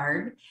free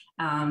card.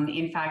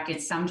 In fact,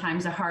 it's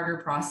sometimes a harder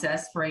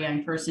process for a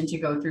young person to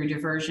go through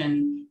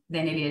diversion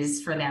than it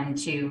is for them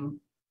to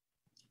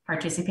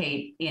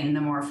participate in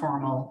the more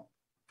formal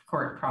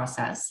court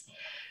process.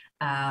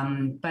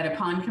 But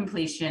upon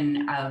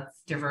completion of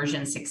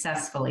diversion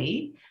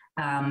successfully,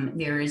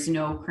 there is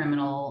no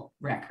criminal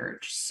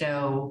record.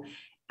 So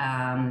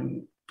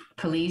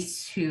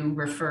police who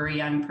refer a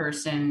young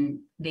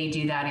person, they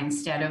do that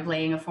instead of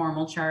laying a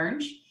formal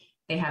charge.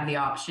 They have the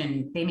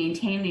option, they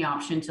maintain the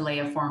option to lay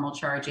a formal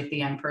charge if the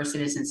young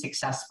person isn't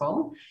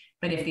successful.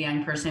 But if the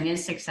young person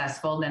is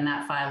successful, then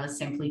that file is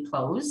simply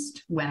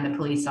closed when the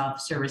police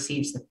officer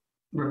receives the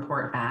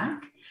report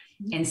back.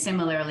 And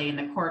similarly in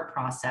the court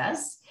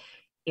process,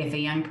 if a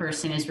young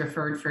person is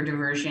referred for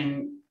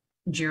diversion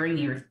during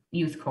your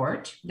youth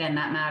court, then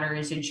that matter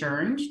is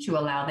adjourned to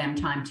allow them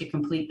time to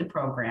complete the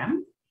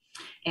program.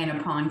 And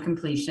upon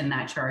completion,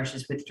 that charge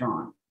is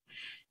withdrawn.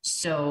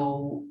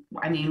 So,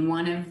 I mean,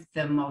 one of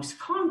the most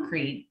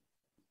concrete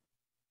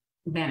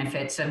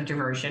benefits of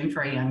diversion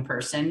for a young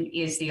person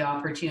is the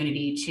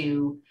opportunity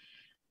to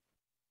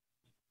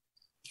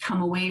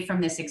come away from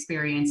this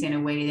experience in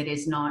a way that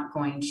is not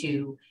going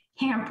to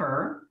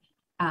hamper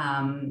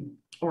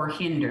or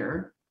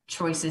hinder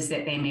choices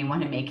that they may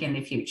want to make in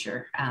the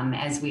future,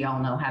 as we all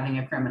know having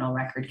a criminal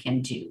record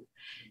can do.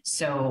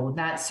 So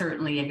that's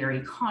certainly a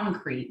very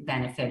concrete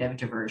benefit of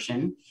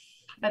diversion.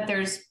 But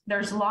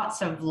there's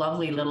lots of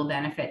lovely little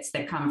benefits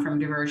that come from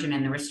diversion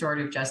and the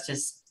restorative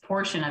justice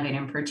portion of it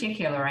in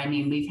particular. I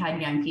mean, we've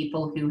had young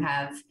people who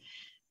have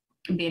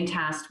been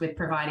tasked with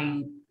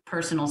providing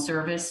personal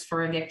service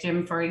for a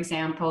victim, for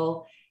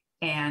example,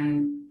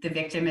 and the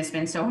victim has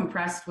been so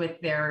impressed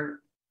with their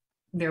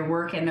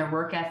work and their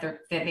work ethic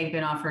that they've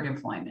been offered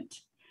employment.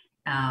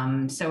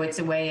 So it's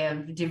a way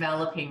of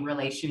developing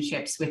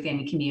relationships within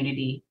the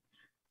community,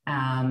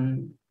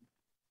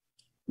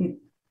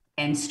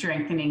 and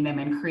strengthening them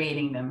and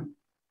creating them,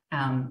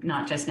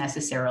 not just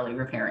necessarily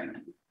repairing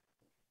them.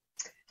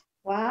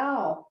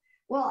 Wow.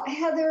 Well,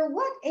 Heather,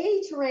 what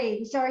age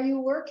range are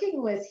you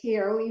working with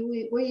here?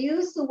 We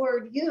use the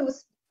word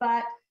youth,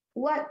 but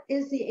what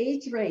is the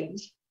age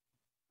range?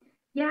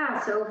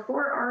 Yeah, so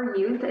for our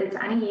youth, it's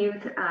any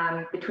youth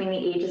between the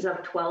ages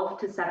of 12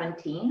 to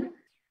 17.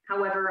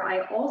 However,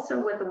 I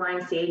also with the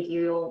YMCA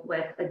deal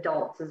with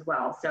adults as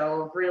well.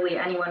 So really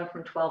anyone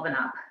from 12 and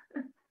up.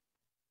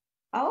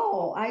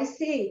 Oh, I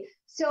see.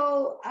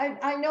 So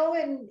I know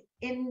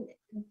in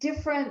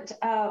different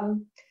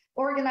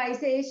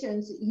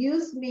organizations,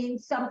 youth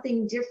means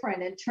something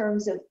different in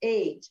terms of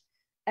age.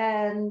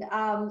 And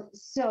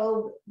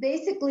so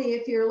basically,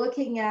 if you're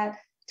looking at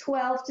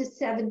 12 to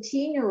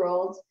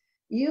 17-year-olds,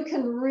 you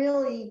can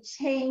really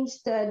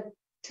change the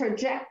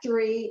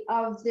trajectory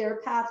of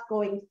their path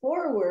going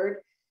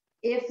forward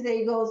if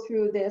they go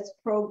through this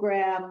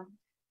program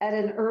at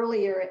an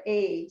earlier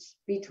age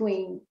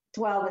between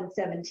 12 and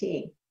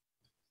 17.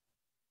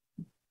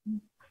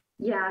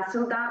 Yeah,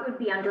 so that would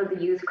be under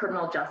the Youth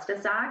Criminal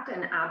Justice Act,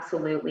 and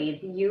absolutely,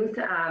 youth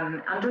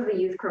under the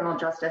Youth Criminal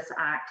Justice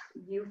Act,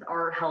 youth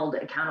are held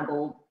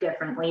accountable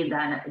differently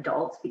than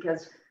adults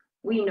because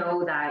we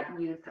know that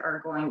youth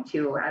are going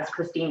to, as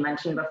Christine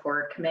mentioned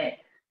before, commit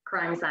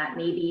crimes that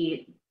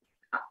maybe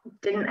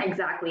didn't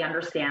exactly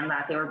understand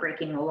that they were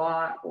breaking the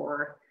law,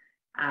 or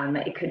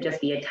it could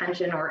just be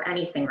attention or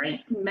anything,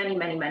 right?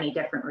 Many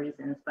different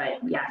reasons. But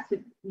yes,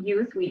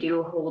 youth we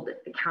do hold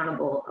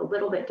accountable a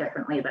little bit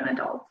differently than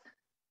adults.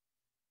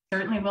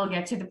 Certainly we'll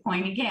get to the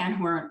point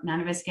again where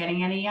none of us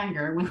getting any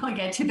younger. We will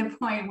get to the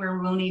point where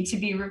we'll need to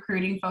be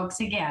recruiting folks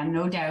again,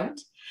 no doubt.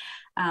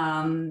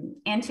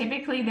 And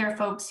typically they're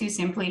folks who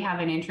simply have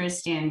an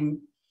interest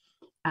in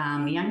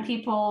young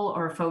people,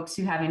 or folks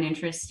who have an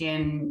interest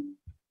in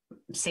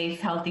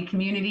safe, healthy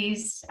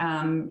communities,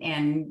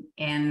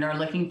 and are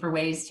looking for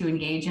ways to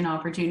engage in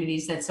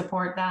opportunities that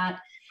support that.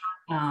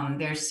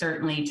 There's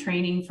certainly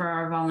training for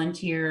our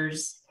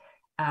volunteers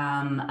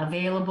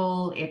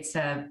available. It's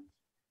an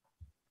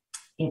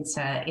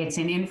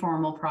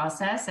informal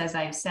process, as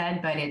I've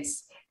said, but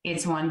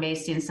it's one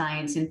based in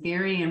science and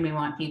theory, and we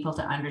want people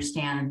to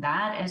understand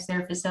that as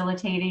they're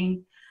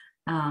facilitating.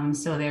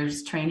 So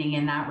there's training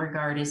in that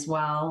regard as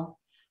well.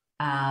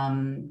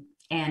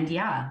 And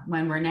yeah,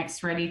 when we're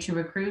next ready to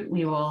recruit,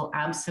 we will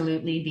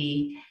absolutely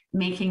be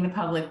making the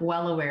public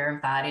well aware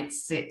of that. I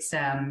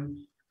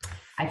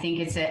think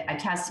it's a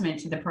testament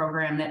to the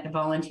program that the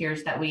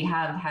volunteers that we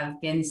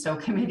have been so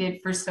committed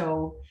for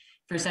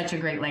such a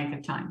great length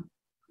of time.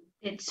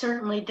 It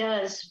certainly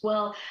does.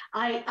 Well,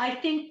 I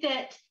think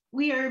that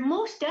we are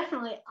most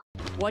definitely.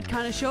 What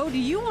kind of show do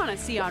you want to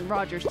see on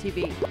Rogers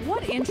TV?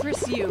 What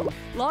interests you?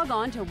 Log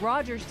on to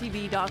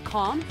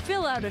rogerstv.com,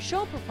 fill out a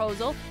show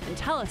proposal, and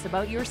tell us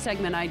about your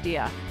segment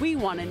idea. We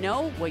want to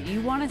know what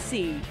you want to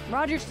see.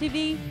 Rogers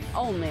TV,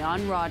 only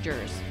on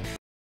Rogers.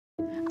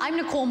 I'm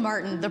Nicole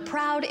Martin, the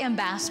proud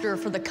ambassador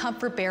for the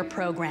Comfort Bear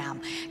program.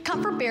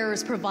 Comfort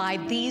Bears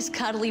provide these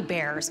cuddly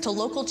bears to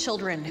local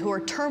children who are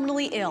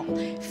terminally ill,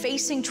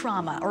 facing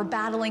trauma, or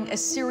battling a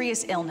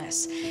serious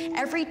illness.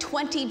 Every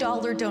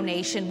 $20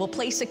 donation will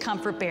place a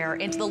Comfort Bear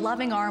into the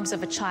loving arms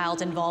of a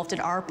child involved in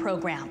our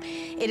program.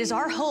 It is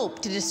our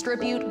hope to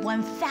distribute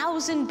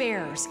 1,000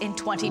 bears in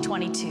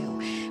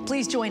 2022.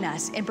 Please join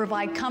us and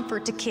provide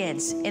comfort to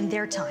kids in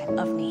their time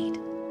of need.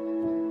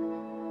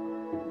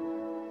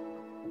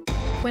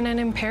 When an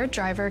impaired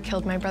driver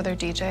killed my brother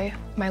DJ,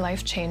 my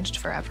life changed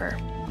forever.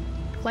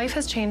 Life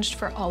has changed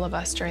for all of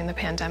us during the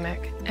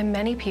pandemic, and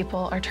many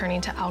people are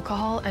turning to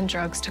alcohol and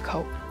drugs to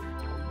cope.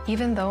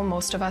 Even though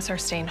most of us are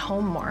staying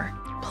home more,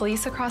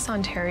 police across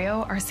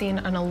Ontario are seeing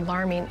an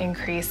alarming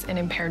increase in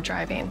impaired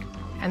driving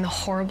and the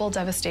horrible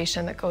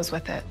devastation that goes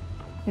with it.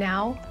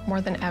 Now,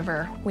 more than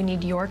ever, we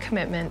need your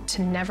commitment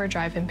to never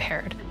drive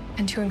impaired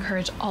and to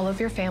encourage all of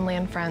your family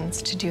and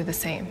friends to do the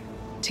same.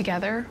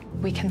 Together,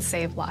 we can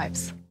save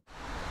lives.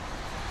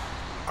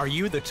 Are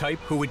you the type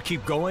who would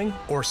keep going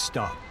or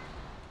stop?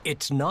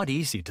 It's not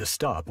easy to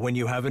stop when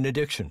you have an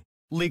addiction.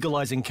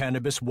 Legalizing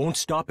cannabis won't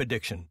stop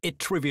addiction. It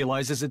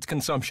trivializes its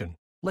consumption.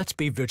 Let's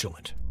be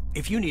vigilant.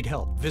 If you need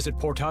help, visit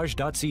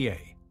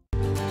portage.ca.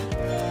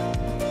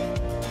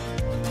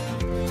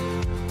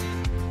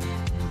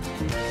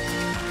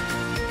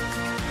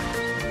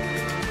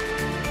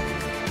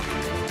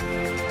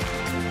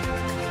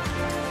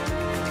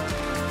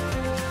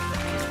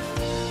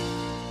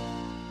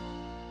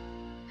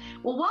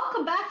 Well,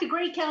 welcome back to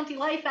Grey County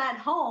Life at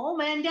Home.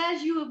 And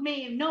as you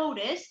may have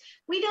noticed,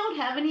 we don't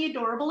have any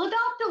adorable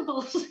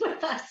adoptables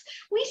with us.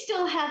 We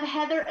still have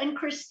Heather and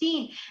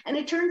Christine. And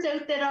it turns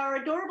out that our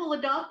adorable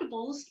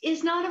adoptables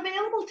is not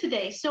available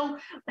today. So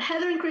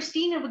Heather and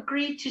Christine have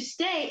agreed to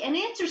stay and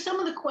answer some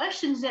of the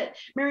questions that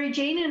Mary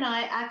Jane and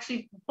I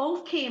actually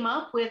both came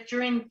up with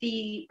during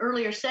the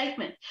earlier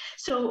segment.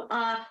 So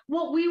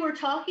what we were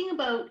talking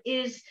about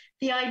is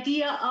the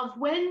idea of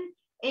when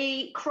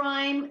a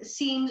crime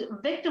seems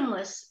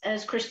victimless,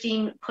 as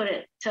Christine put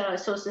it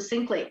so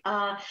succinctly.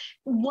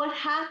 What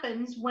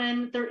happens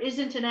when there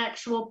isn't an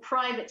actual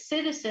private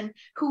citizen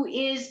who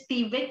is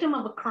the victim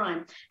of a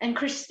crime? And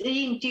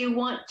Christine, do you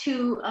want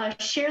to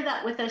share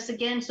that with us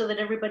again so that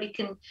everybody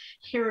can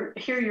hear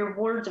your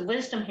words of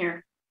wisdom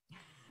here?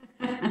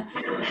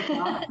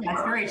 Well,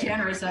 that's very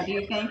generous of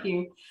you. Thank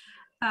you.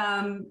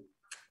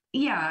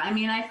 Yeah, I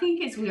mean, I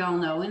think as we all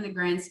know, in the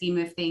grand scheme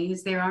of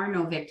things, there are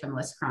no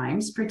victimless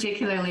crimes,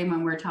 particularly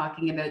when we're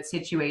talking about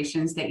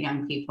situations that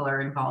young people are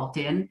involved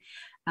in.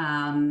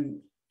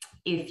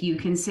 If you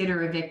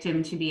consider a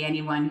victim to be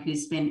anyone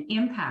who's been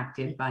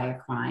impacted by a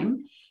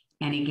crime,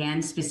 and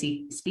again,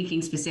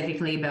 speaking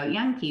specifically about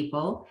young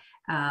people,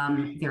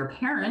 their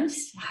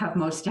parents have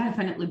most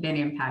definitely been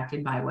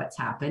impacted by what's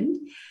happened,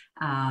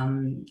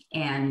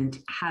 and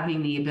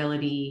having the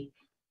ability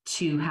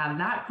to have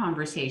that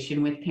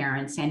conversation with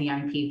parents and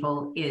young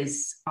people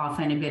is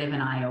often a bit of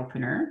an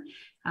eye-opener.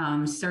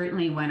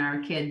 Certainly when our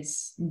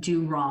kids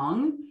do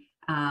wrong,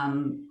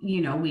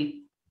 you know,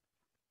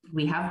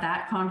 we have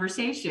that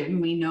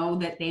conversation. We know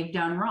that they've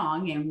done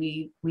wrong, and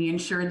we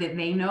ensure that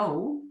they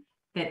know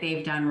that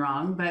they've done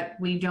wrong, but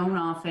we don't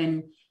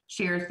often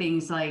share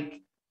things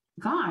like,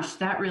 gosh,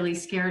 that really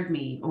scared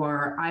me,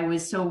 or I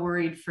was so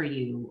worried for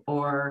you,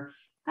 or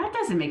that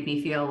doesn't make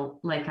me feel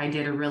like I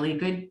did a really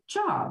good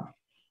job.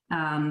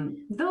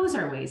 Those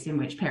are ways in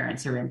which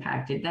parents are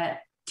impacted.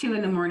 That 2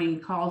 a.m.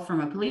 call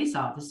from a police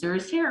officer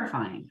is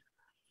terrifying.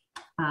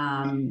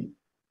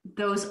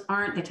 Those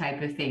aren't the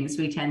type of things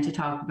we tend to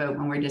talk about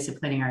when we're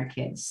disciplining our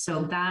kids.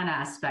 So that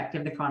aspect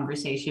of the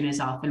conversation is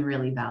often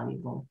really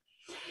valuable.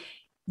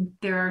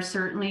 There are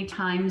certainly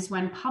times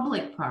when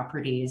public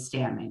property is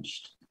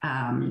damaged.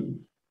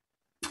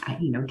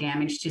 You know,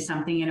 damage to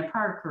something in a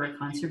park or a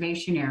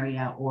conservation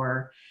area,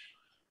 or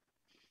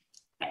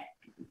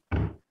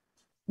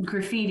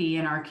graffiti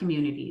in our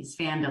communities,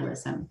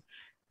 vandalism.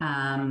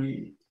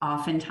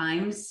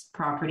 Oftentimes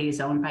property is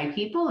owned by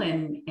people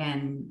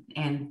and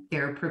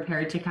they're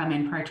prepared to come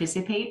and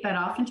participate, but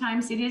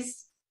oftentimes it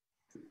is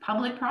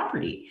public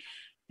property,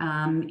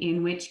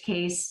 in which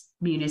case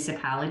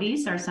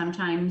municipalities are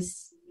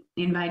sometimes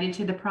invited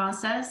to the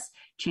process,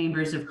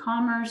 chambers of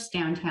commerce,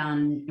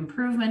 downtown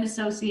improvement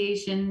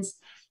associations,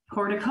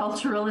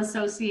 horticultural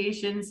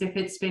associations, if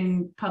it's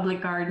been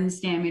public gardens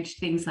damaged,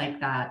 things like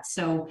that.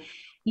 So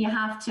you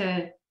have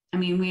to, I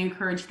mean, we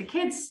encourage the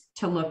kids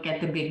to look at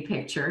the big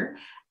picture.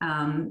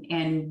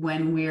 And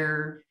when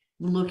we're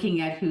looking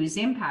at who's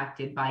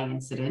impacted by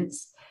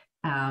incidents,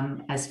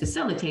 as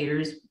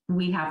facilitators,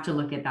 we have to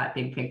look at that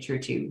big picture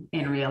too,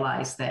 and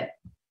realize that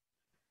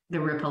the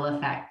ripple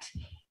effect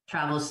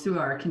travels through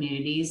our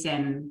communities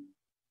and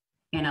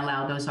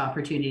allow those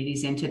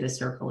opportunities into the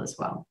circle as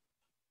well.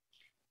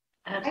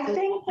 I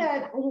think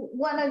that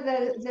one of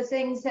the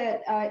things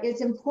that is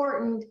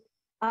important,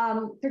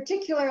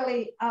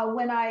 particularly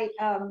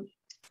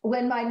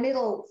when my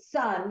middle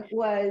son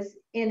was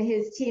in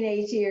his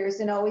teenage years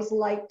and always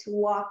liked to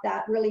walk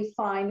that really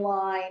fine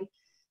line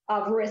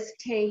of risk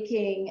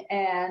taking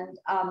and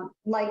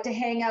liked to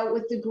hang out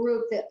with the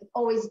group that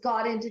always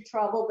got into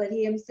trouble, but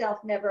he himself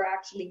never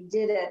actually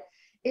did it.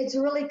 It's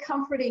really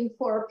comforting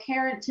for a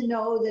parent to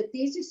know that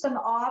these are some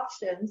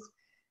options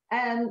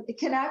and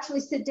can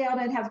actually sit down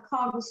and have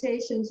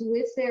conversations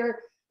with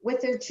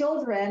their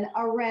children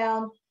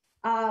around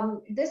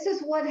this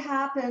is what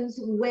happens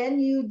when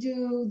you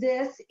do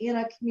this in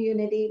a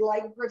community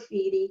like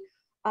graffiti,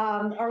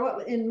 or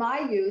what, in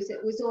my use,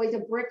 it was always a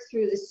brick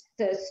through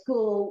the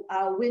school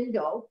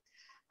window.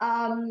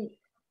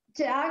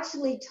 To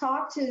actually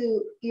talk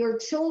to your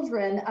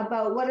children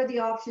about what are the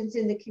options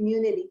in the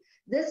community.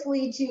 This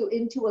leads you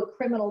into a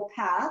criminal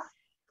path.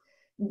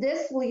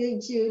 This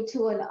leads you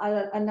to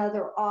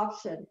another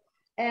option.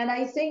 And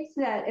I think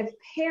that if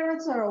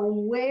parents are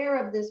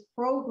aware of this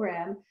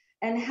program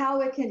and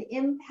how it can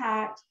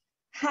impact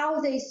how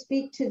they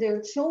speak to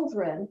their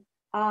children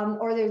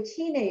or their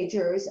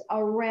teenagers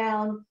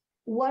around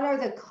what are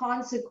the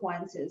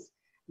consequences.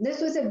 This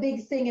was a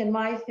big thing in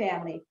my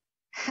family.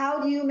 How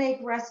do you make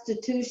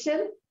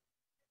restitution?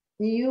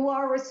 You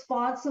are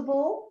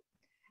responsible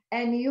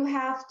and you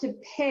have to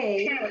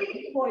pay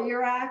for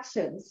your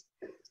actions.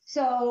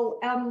 So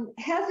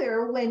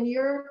Heather, when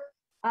you're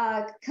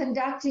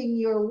conducting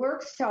your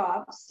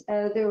workshops,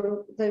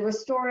 the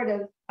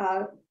restorative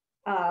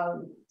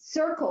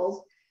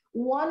circles,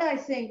 I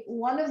think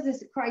one of the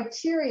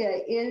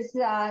criteria is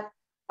that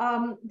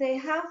they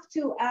have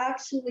to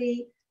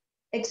actually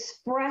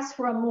express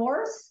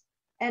remorse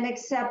and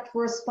accept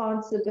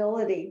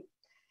responsibility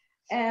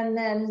and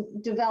then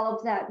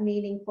develop that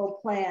meaningful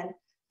plan.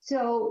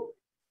 So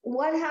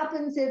what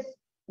happens if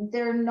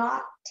they're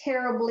not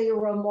terribly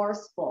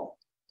remorseful?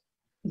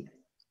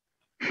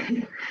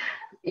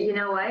 You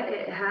know what?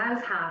 It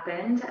has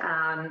happened.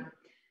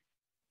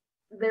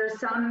 There's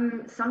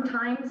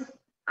sometimes,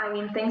 I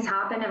mean, things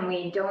happen and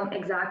we don't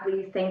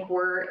exactly think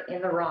we're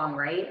in the wrong,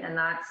 right? And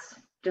that's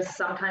just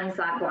sometimes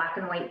that black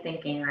and white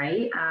thinking,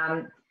 right?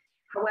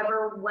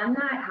 However, when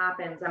that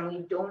happens and we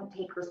don't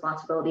take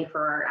responsibility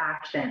for our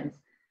actions,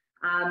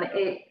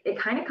 it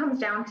kind of comes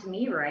down to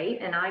me, right?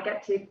 And I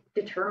get to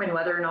determine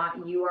whether or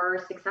not you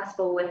are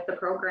successful with the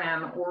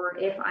program, or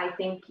if I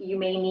think you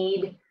may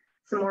need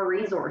some more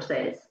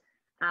resources.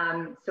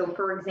 So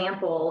for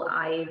example,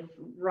 I've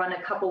run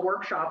a couple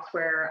workshops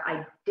where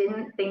I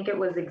didn't think it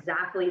was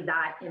exactly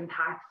that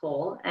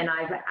impactful. And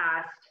I've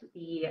asked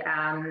the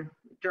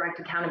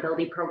direct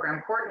accountability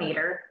program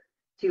coordinator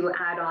to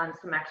add on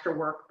some extra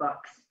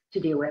workbooks to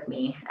do with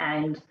me,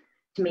 and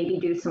to maybe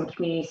do some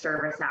community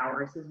service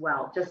hours as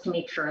well, just to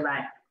make sure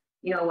that,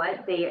 you know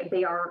what,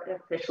 they are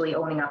officially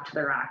owning up to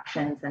their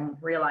actions and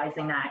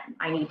realizing that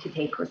I need to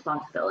take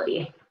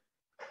responsibility.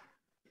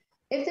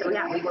 If they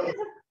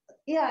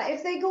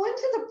if they go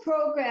into the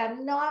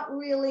program not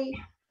really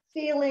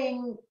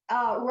feeling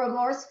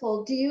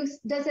remorseful,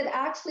 does it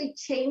actually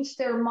change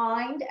their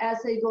mind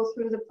as they go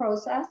through the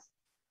process?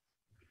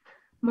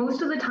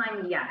 Most of the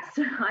time, yes.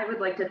 I would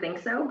like to think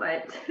so,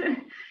 but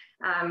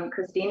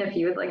Christine, if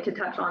you would like to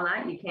touch on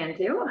that, you can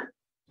too.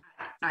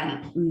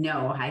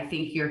 No, I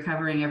think you're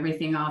covering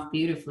everything off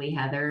beautifully,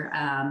 Heather.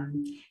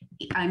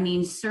 I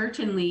mean,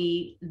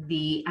 certainly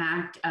the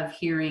act of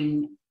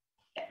hearing,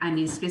 I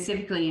mean,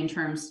 specifically in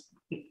terms,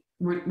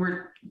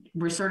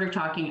 we're sort of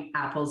talking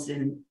apples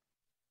to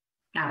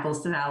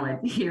salad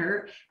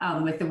here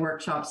with the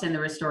workshops and the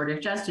restorative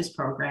justice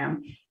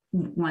program.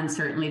 One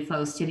certainly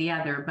flows to the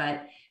other,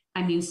 but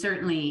I mean,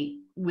 certainly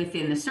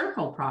within the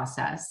circle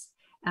process,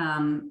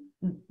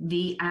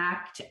 the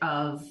act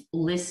of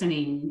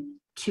listening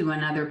to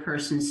another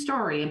person's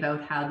story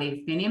about how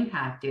they've been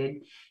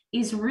impacted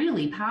is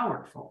really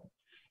powerful.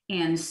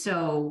 And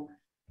so,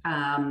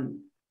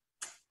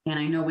 and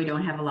I know we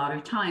don't have a lot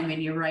of time,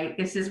 and you're right,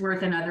 this is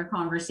worth another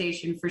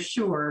conversation for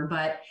sure,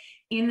 but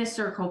in the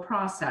circle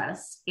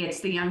process,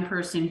 it's the young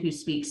person who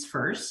speaks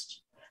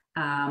first,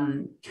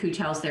 who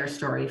tells their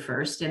story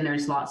first. And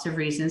there's lots of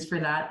reasons for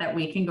that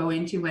we can go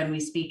into when we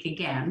speak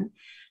again.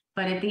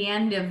 But at the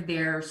end of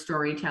their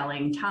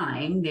storytelling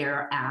time,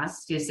 they're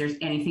asked, is there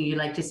anything you'd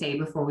like to say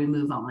before we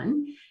move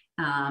on?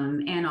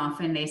 And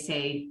often they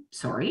say,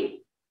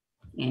 sorry.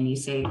 And you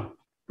say,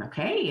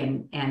 okay.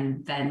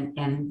 And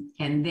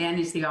then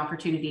is the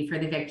opportunity for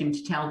the victim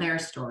to tell their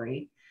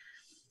story.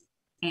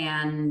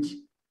 And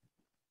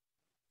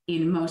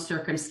in most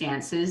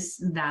circumstances,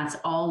 that's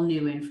all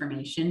new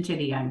information to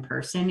the young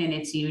person, and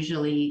it's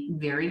usually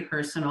very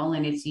personal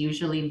and it's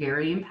usually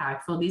very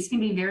impactful. These can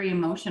be very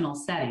emotional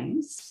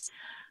settings.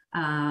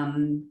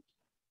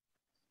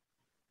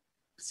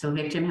 So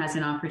victim has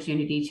an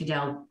opportunity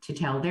to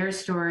tell their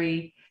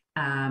story.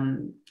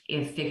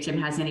 If victim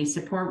has any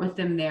support with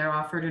them, they're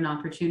offered an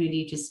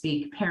opportunity to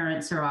speak.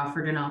 Parents are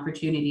offered an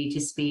opportunity to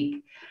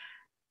speak.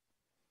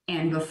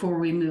 And before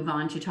we move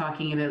on to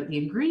talking about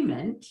the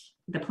agreement,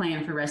 the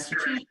plan for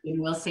restitution,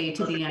 we'll say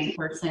to the young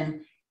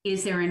person,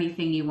 is there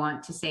anything you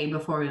want to say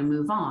before we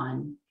move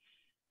on?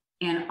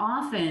 And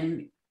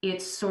often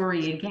it's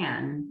sorry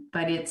again,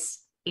 but it's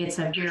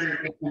a very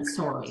different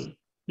sorry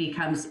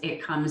because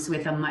it comes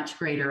with a much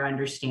greater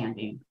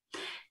understanding.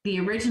 The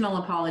original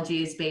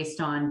apology is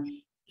based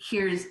on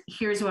here's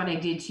what I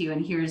did to you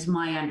and here's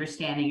my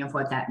understanding of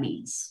what that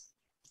means,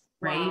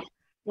 right? Wow.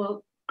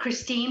 Well,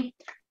 Christine,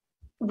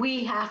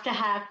 we have to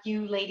have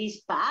you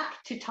ladies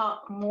back to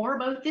talk more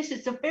about this.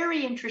 It's a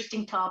very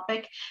interesting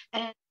topic.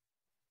 And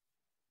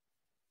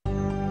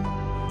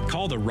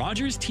call the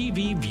Rogers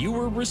TV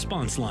viewer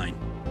response line,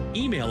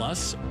 email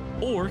us,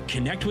 or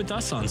connect with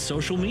us on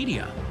social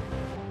media.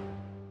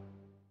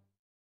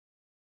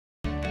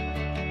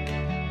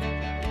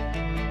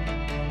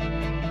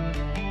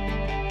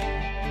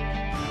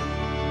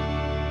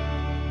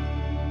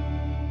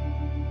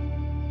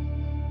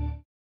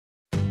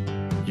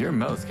 Your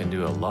mouth can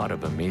do a lot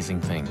of amazing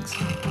things.